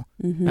simple.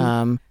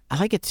 I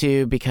like it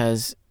too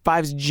because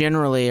 5s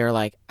generally are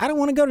like, I don't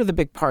want to go to the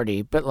big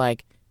party, but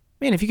like,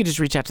 man, if you could just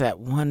reach out to that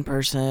one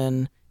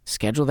person,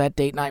 schedule that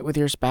date night with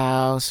your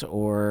spouse,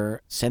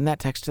 or send that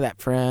text to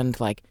that friend,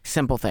 like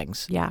simple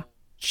things. Yeah.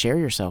 Share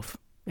yourself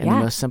in the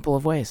most simple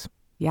of ways.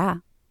 Yeah.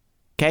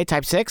 Okay,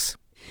 type 6.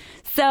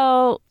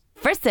 So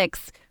for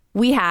 6,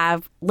 we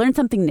have learned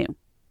something new.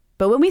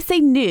 But when we say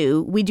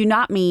new, we do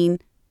not mean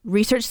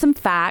research some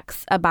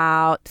facts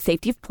about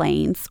safety of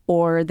planes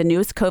or the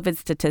newest COVID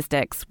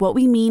statistics. What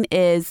we mean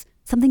is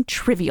something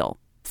trivial,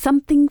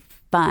 something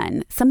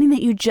fun, something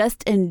that you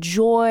just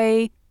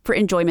enjoy for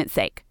enjoyment's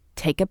sake.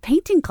 Take a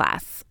painting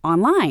class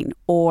online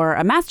or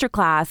a master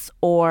class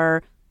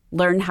or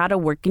learn how to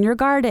work in your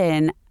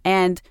garden.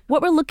 And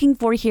what we're looking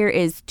for here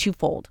is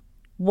twofold.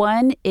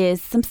 One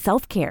is some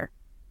self-care.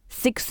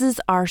 6s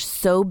are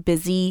so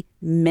busy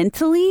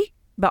mentally,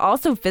 but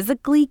also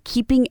physically,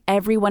 keeping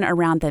everyone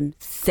around them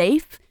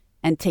safe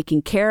and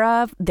taken care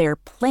of. They're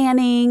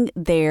planning,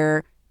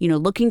 they're,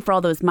 looking for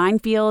all those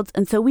minefields.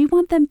 And so we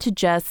want them to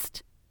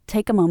just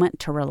take a moment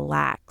to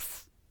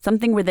relax.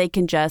 Something where they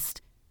can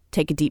just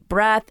take a deep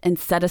breath and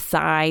set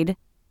aside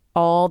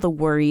all the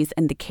worries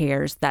and the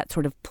cares that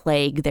sort of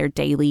plague their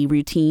daily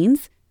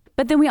routines.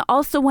 But then we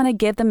also want to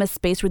give them a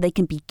space where they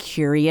can be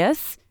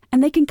curious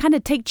and they can kind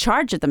of take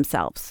charge of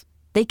themselves.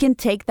 They can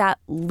take that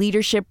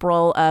leadership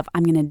role of,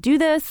 I'm going to do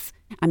this.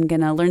 I'm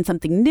going to learn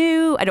something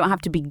new. I don't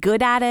have to be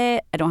good at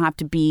it. I don't have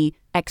to be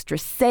extra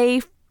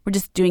safe. We're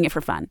just doing it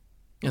for fun.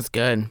 That's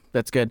good.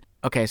 That's good.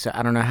 Okay, so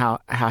I don't know how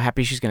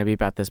happy she's going to be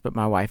about this, but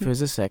my wife,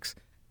 who's a 6,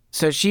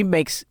 so she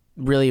makes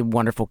really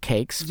wonderful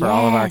cakes for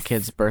all of our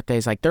kids'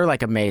 birthdays. Like, they're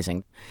like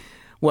amazing.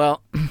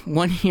 Well,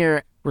 one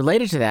year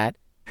related to that,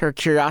 her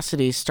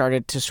curiosity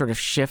started to sort of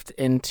shift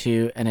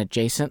into an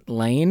adjacent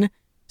lane.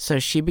 So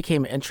she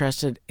became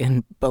interested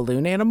in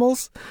balloon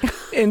animals.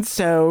 And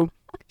so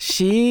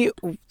she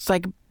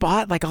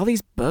bought like all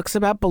these books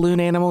about balloon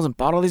animals and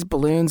bought all these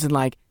balloons. And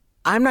like,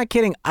 I'm not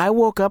kidding. I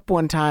woke up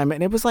one time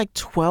and it was like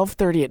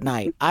 12:30 at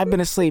night. I've been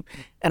asleep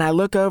and I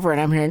look over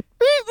and I'm hearing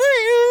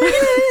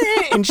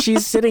and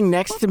she's sitting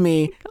next to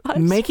me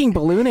making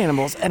balloon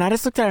animals. And I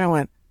just looked at her and I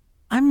went,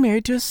 I'm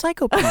married to a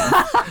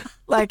psychopath.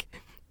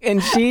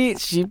 And she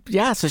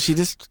so she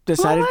just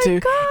decided to.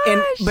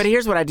 Gosh. But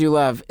here's what I do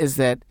love is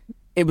that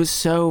It was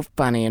so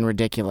funny and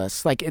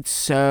ridiculous. Like, it's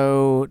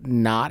so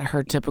not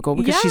her typical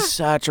because she's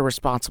such a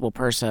responsible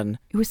person.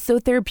 It was so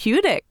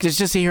therapeutic. Just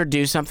to see her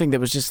do something that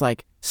was just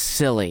like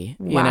silly,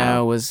 you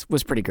know, was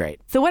pretty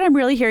great. So what I'm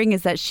really hearing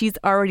is that she's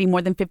already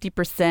more than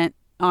 50%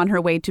 on her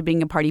way to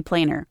being a party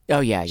planner. Oh,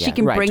 yeah. She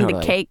can bring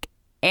the cake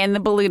and the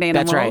balloon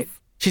animals. That's right.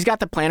 She's got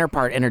the planner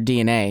part in her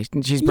DNA.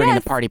 She's bringing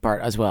the party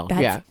part as well.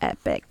 That's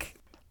epic.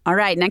 All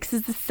right, next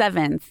is the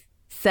 7s.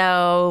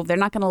 So they're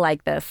not going to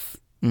like this,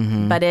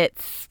 but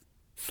it's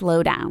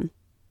slow down.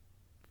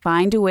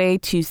 Find a way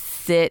to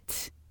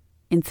sit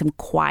in some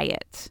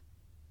quiet.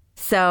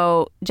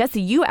 So,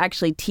 Jesse, you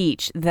actually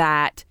teach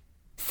that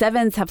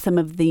 7s have some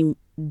of the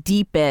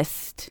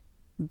deepest,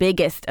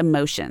 biggest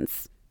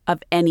emotions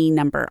of any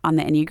number on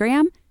the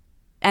Enneagram.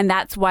 And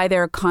that's why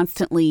they're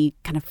constantly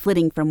kind of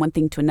flitting from one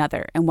thing to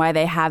another, and why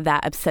they have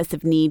that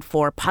obsessive need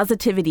for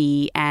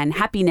positivity and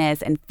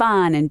happiness and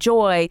fun and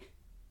joy,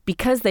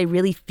 because they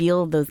really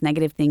feel those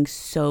negative things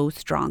so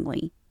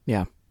strongly.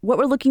 Yeah. What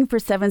we're looking for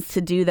 7s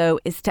to do, though,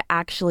 is to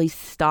actually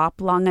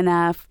stop long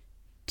enough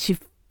to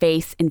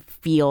face and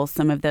feel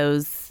some of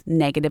those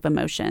negative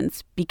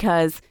emotions,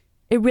 because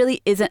it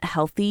really isn't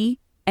healthy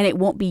and it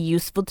won't be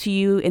useful to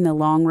you in the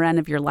long run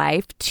of your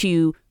life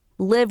to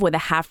live with a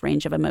half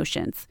range of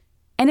emotions.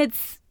 And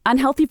it's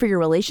unhealthy for your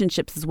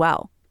relationships as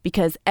well,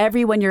 because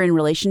everyone you're in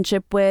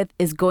relationship with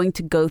is going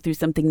to go through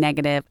something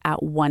negative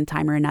at one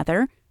time or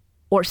another,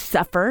 or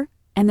suffer,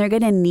 and they're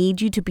going to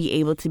need you to be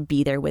able to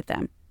be there with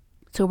them.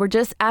 So we're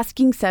just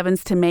asking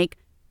 7s to make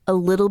a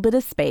little bit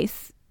of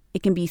space.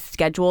 It can be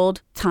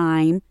scheduled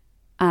time,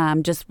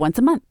 just once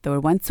a month or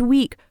once a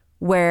week,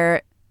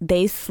 where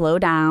they slow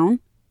down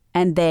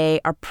and they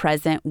are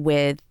present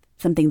with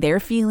something they're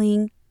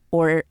feeling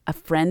or a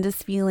friend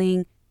is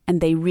feeling, and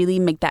they really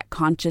make that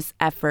conscious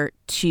effort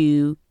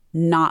to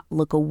not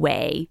look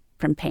away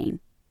from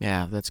pain.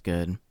 Yeah, that's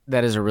good.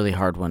 That is a really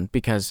hard one,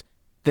 because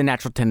the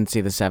natural tendency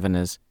of the 7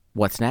 is,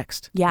 what's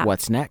next? Yeah.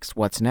 What's next?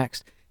 What's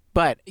next?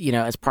 But, you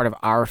know, as part of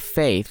our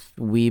faith,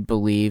 we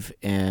believe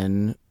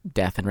in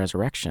death and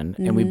resurrection.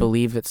 And we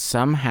believe that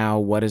somehow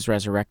what is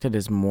resurrected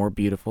is more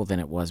beautiful than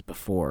it was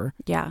before.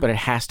 Yeah. But it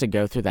has to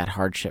go through that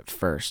hardship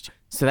first.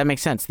 So that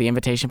makes sense. The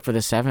invitation for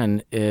the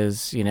 7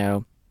 is, you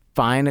know,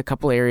 find a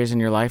couple areas in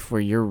your life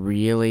where you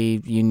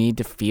need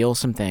to feel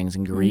some things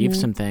and grieve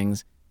some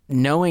things,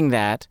 knowing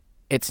that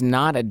it's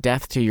not a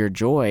death to your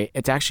joy.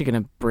 It's actually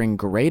going to bring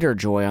greater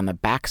joy on the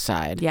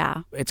backside.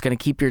 Yeah. It's going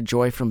to keep your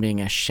joy from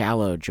being a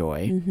shallow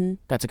joy.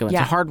 That's a good one.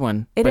 Yeah. It's a hard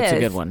one, It but is. it's a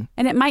good one.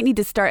 And it might need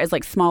to start as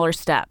like smaller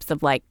steps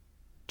of like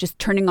just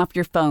turning off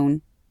your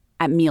phone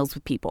at meals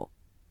with people,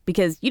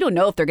 because you don't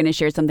know if they're going to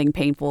share something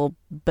painful,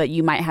 but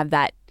you might have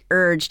that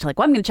urge to like,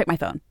 well, I'm going to check my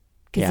phone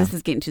because this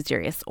is getting too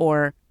serious.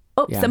 Or,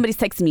 somebody's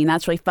texting me and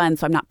that's really fun,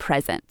 so I'm not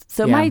present.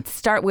 So it might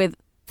start with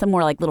some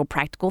more like little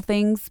practical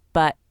things,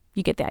 but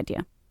you get the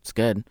idea. It's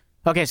good.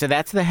 Okay, so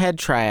that's the head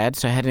triad.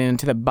 So heading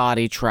into the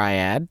body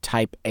triad,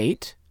 type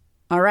 8.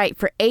 All right,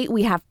 for 8,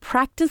 we have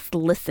practice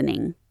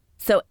listening.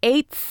 So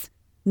 8s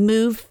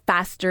move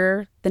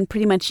faster than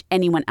pretty much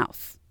anyone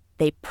else.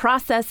 They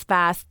process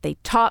fast, they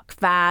talk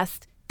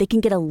fast, they can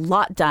get a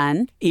lot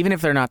done. Even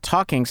if they're not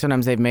talking,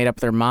 sometimes they've made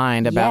up their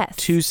mind about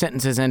 2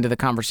 sentences into the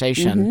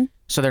conversation.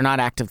 So they're not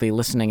actively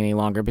listening any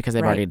longer because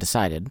they've already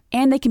decided.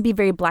 And they can be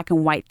very black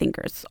and white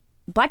thinkers.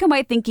 Black and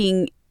white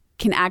thinking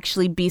can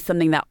actually be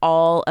something that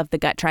all of the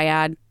gut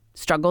triad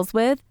struggles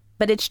with.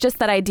 But it's just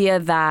that idea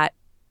that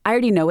I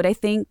already know what I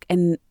think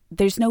and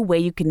there's no way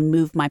you can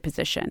move my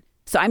position.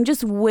 So I'm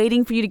just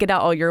waiting for you to get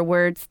out all your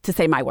words to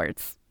say my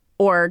words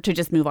or to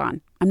just move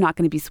on. I'm not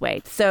going to be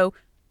swayed. So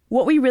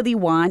what we really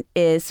want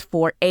is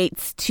for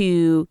 8s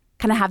to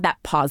kind of have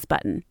that pause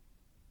button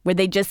where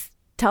they just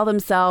tell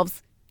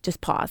themselves,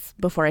 just pause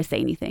before I say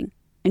anything,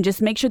 and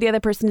just make sure the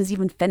other person is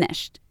even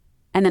finished.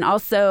 And then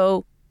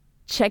also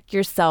check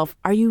yourself.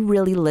 Are you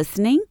really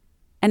listening?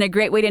 And a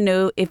great way to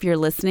know if you're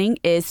listening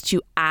is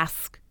to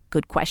ask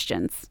good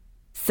questions.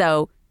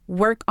 So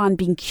work on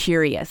being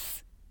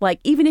curious. Like,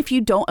 even if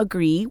you don't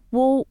agree,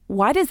 well,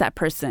 why does that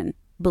person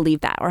believe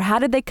that? Or how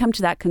did they come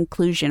to that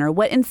conclusion? Or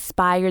what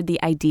inspired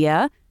the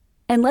idea?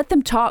 And let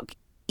them talk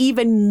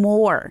even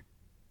more,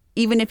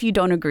 even if you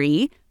don't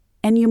agree.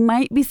 And you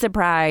might be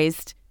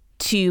surprised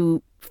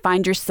to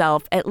find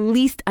yourself at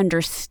least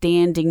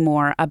understanding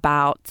more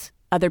about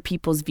other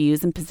people's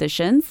views and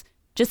positions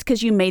just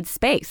because you made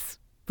space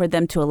for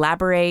them to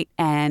elaborate.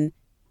 And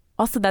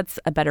also, that's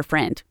a better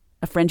friend,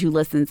 a friend who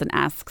listens and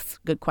asks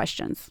good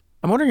questions.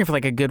 I'm wondering if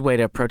like a good way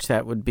to approach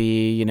that would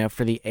be, you know,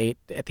 for the 8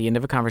 at the end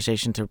of a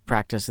conversation to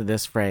practice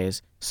this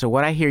phrase. So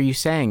what I hear you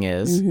saying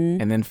is,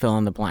 and then fill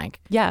in the blank.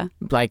 Yeah.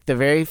 Like the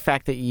very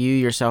fact that you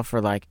yourself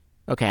are like,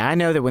 okay, I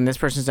know that when this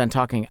person's done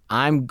talking,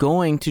 I'm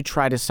going to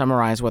try to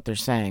summarize what they're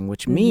saying,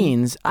 which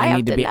means I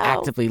need to be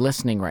actively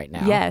listening right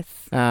now. Yes.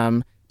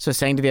 So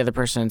saying to the other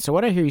person, so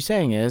what I hear you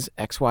saying is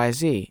X, Y,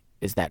 Z.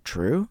 Is that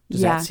true?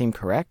 Does that seem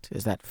correct?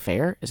 Is that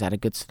fair? Is that a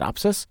good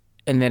synopsis?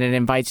 And then it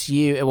invites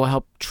you, it will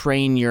help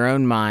train your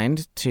own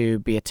mind to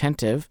be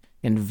attentive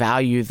and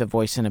value the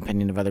voice and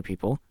opinion of other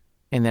people.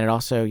 And then it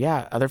also,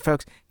 other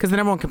folks, because the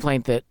number one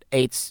complaint that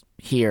 8s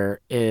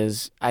hear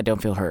is, I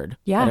don't feel heard.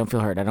 Yeah. I don't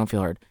feel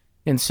heard.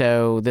 And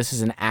so this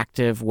is an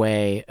active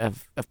way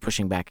of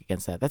pushing back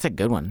against that. That's a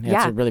good one.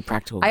 That's a really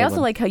practical I good also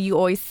one. like how you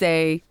always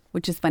say,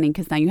 which is funny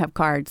because now you have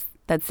cards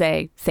that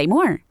say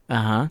more.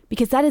 Uh-huh.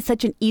 Because that is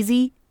such an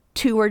easy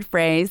 2-word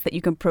phrase that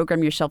you can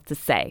program yourself to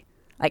say.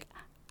 Like,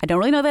 I don't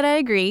really know that I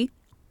agree.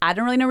 I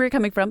don't really know where you're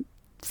coming from.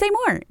 Say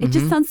more. It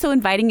just sounds so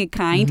inviting and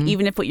kind,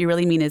 even if what you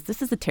really mean is,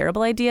 this is a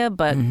terrible idea,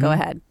 but go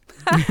ahead.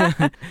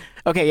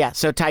 Okay, yeah.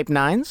 So type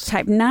 9s?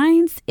 Type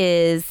 9s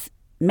is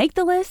make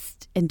the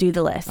list and do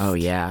the list. Oh,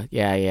 yeah.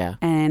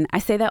 And I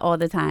say that all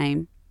the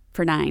time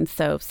for 9s,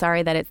 so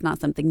sorry that it's not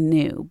something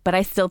new. But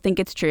I still think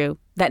it's true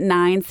that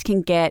 9s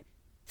can get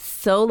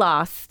so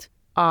lost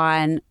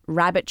on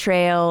rabbit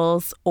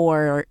trails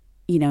or,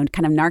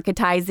 kind of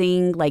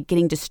narcotizing, like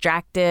getting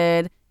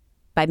distracted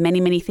by many,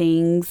 many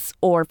things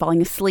or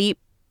falling asleep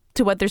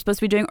to what they're supposed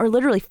to be doing or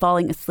literally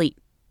falling asleep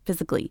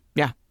physically.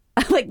 Yeah.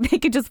 Like they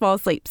could just fall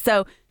asleep.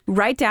 So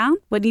write down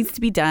what needs to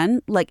be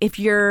done. Like if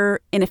you're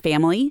in a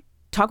family,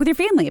 talk with your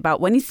family about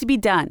what needs to be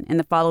done in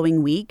the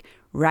following week.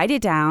 Write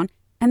it down.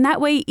 And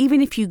that way, even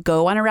if you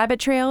go on a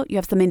rabbit trail, you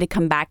have something to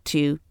come back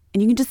to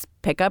and you can just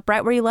pick up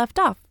right where you left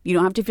off. You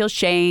don't have to feel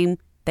shame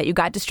that you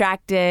got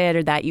distracted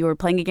or that you were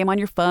playing a game on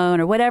your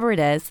phone or whatever it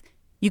is.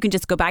 You can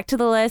just go back to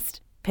the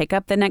list, pick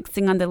up the next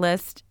thing on the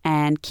list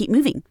and keep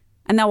moving.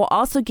 And that will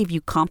also give you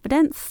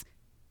confidence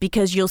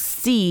because you'll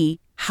see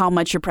how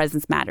much your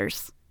presence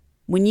matters.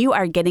 When you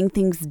are getting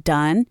things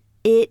done,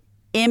 it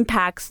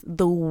impacts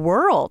the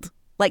world,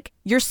 like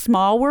your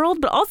small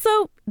world, but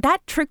also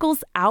that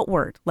trickles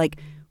outward.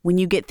 Like when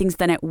you get things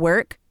done at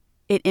work,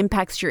 it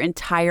impacts your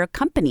entire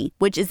company,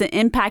 which is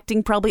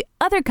impacting probably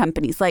other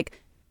companies.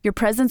 Like your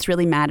presence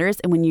really matters.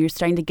 And when you're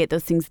starting to get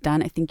those things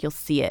done, I think you'll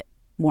see it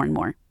more and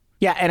more.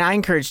 Yeah, and I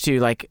encourage to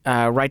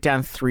write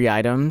down 3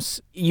 items.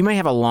 You may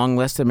have a long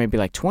list of maybe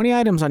 20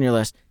 items on your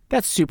list.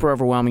 That's super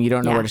overwhelming. You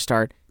don't know where to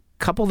start.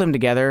 Couple them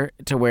together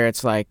to where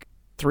it's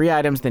 3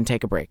 items, then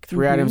take a break.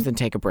 3 items, then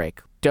take a break.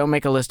 Don't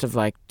make a list of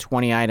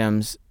 20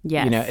 items.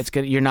 Yes. It's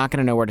good. You're not going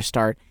to know where to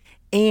start.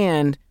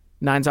 And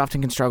 9s often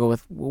can struggle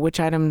with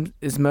which item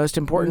is most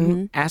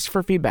important. Ask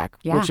for feedback.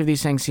 Yeah. Which of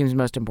these things seems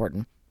most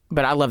important?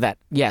 But I love that.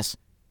 Yes.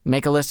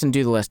 Make a list and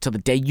do the list till the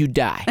day you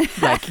die.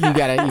 You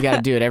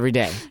gotta do it every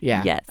day.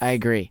 Yeah. Yes. I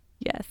agree.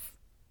 Yes.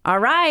 All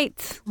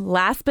right.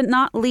 Last but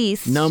not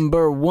least.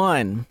 Number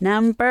 1.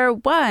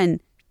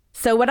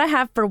 So what I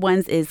have for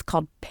 1s is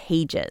called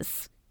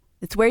pages.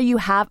 It's where you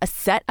have a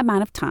set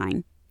amount of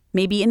time,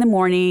 maybe in the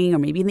morning or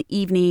maybe in the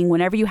evening,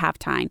 whenever you have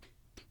time.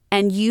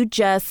 And you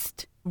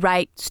just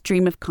write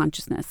stream of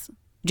consciousness.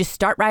 Just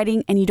start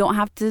writing and you don't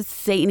have to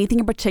say anything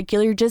in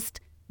particular. You're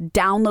just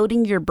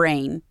downloading your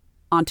brain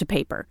onto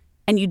paper.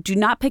 And you do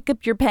not pick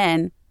up your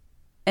pen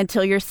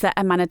until your set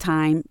amount of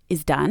time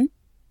is done.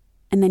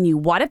 And then you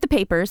wad up the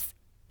papers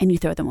and you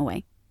throw them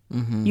away.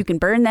 You can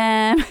burn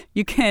them,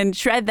 you can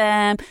shred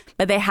them,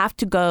 but they have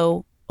to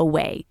go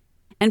away.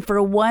 And for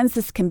 1s,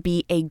 this can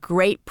be a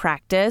great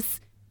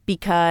practice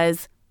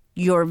because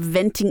you're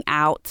venting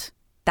out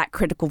that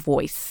critical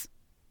voice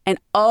and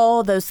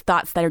all those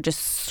thoughts that are just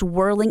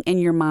swirling in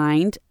your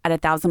mind at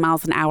 1,000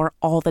 miles an hour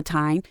all the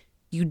time.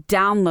 You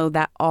download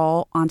that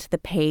all onto the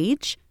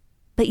page,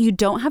 but you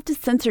don't have to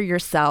censor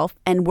yourself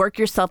and work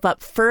yourself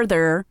up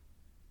further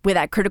with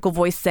that critical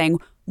voice saying,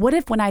 what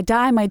if when I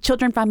die, my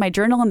children find my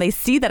journal and they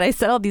see that I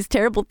said all these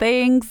terrible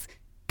things?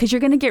 Because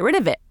you're going to get rid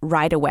of it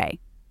right away.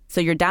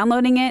 So you're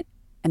downloading it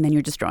and then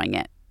you're destroying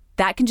it.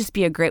 That can just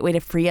be a great way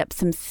to free up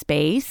some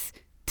space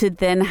to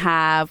then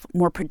have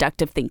more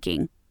productive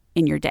thinking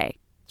in your day.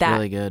 That's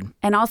really good.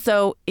 And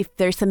also, if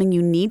there's something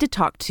you need to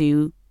talk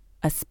to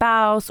a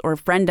spouse or a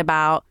friend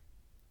about,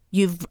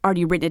 you've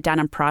already written it down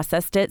and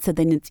processed it. So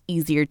then it's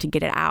easier to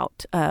get it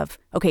out of,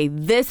 okay,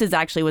 this is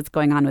actually what's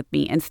going on with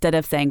me. Instead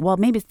of saying, well,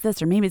 maybe it's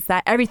this or maybe it's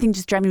that. Everything's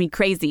just driving me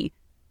crazy.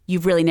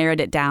 You've really narrowed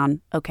it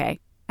down. Okay,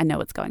 I know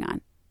what's going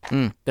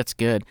on. That's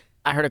good.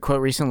 I heard a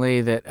quote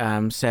recently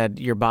that said,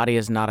 your body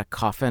is not a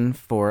coffin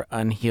for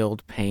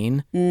unhealed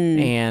pain.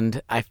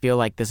 And I feel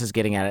like this is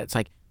getting at it. It's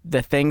like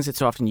the things that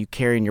so often you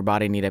carry in your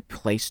body need a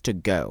place to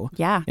go.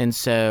 Yeah. And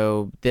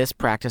so this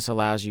practice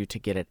allows you to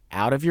get it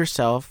out of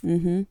yourself,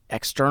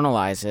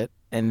 externalize it,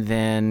 and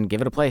then give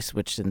it a place,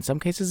 which in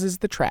some cases is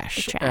the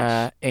trash.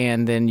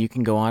 And then you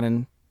can go on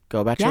and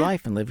go about your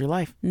life and live your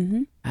life.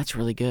 That's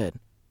really good.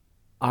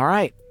 All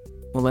right.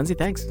 Well, Lindsay,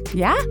 thanks.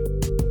 Yeah.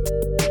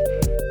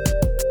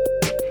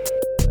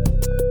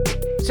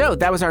 So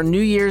that was our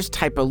New Year's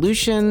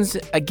Typolutions.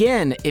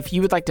 Again, if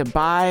you would like to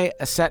buy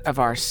a set of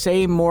our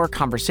Say More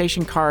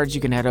conversation cards,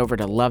 you can head over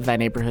to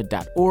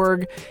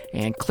lovethyneighborhood.org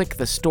and click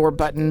the store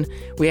button.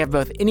 We have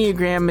both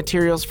Enneagram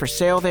materials for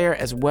sale there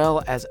as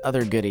well as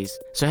other goodies.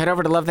 So head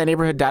over to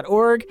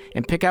lovethyneighborhood.org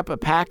and pick up a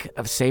pack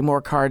of Say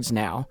More cards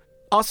now.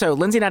 Also,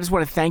 Lindsay and I just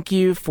want to thank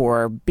you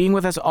for being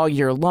with us all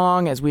year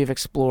long as we've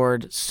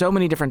explored so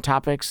many different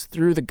topics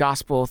through the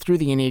gospel, through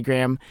the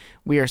Enneagram.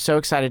 We are so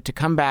excited to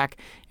come back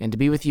and to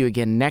be with you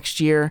again next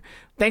year.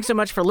 Thanks so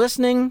much for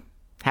listening.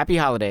 Happy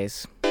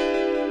holidays.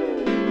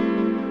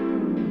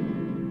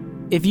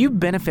 If you've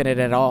benefited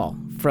at all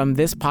from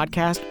this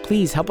podcast,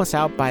 please help us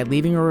out by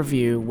leaving a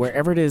review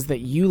wherever it is that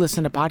you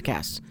listen to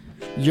podcasts.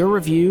 Your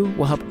review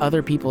will help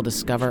other people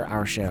discover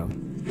our show.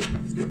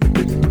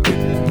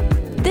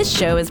 This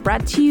show is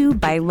brought to you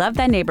by Love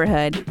Thy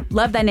Neighborhood.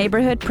 Love Thy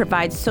Neighborhood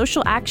provides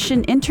social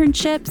action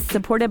internships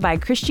supported by a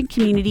Christian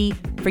community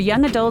for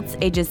young adults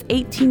ages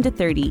 18 to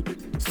 30.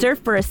 Serve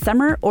for a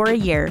summer or a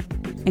year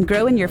and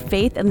grow in your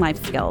faith and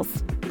life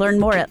skills. Learn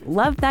more at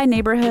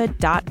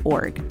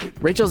lovethyneighborhood.org.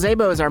 Rachel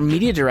Zabo is our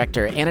media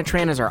director. Anna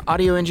Tran is our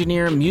audio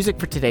engineer. Music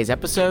for today's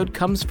episode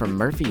comes from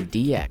Murphy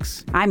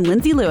DX. I'm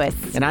Lindsay Lewis.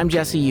 And I'm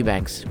Jesse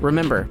Eubanks.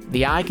 Remember,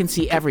 the eye can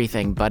see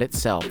everything but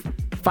itself.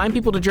 Find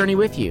people to journey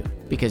with you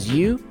because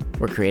you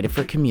were created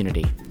for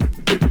community.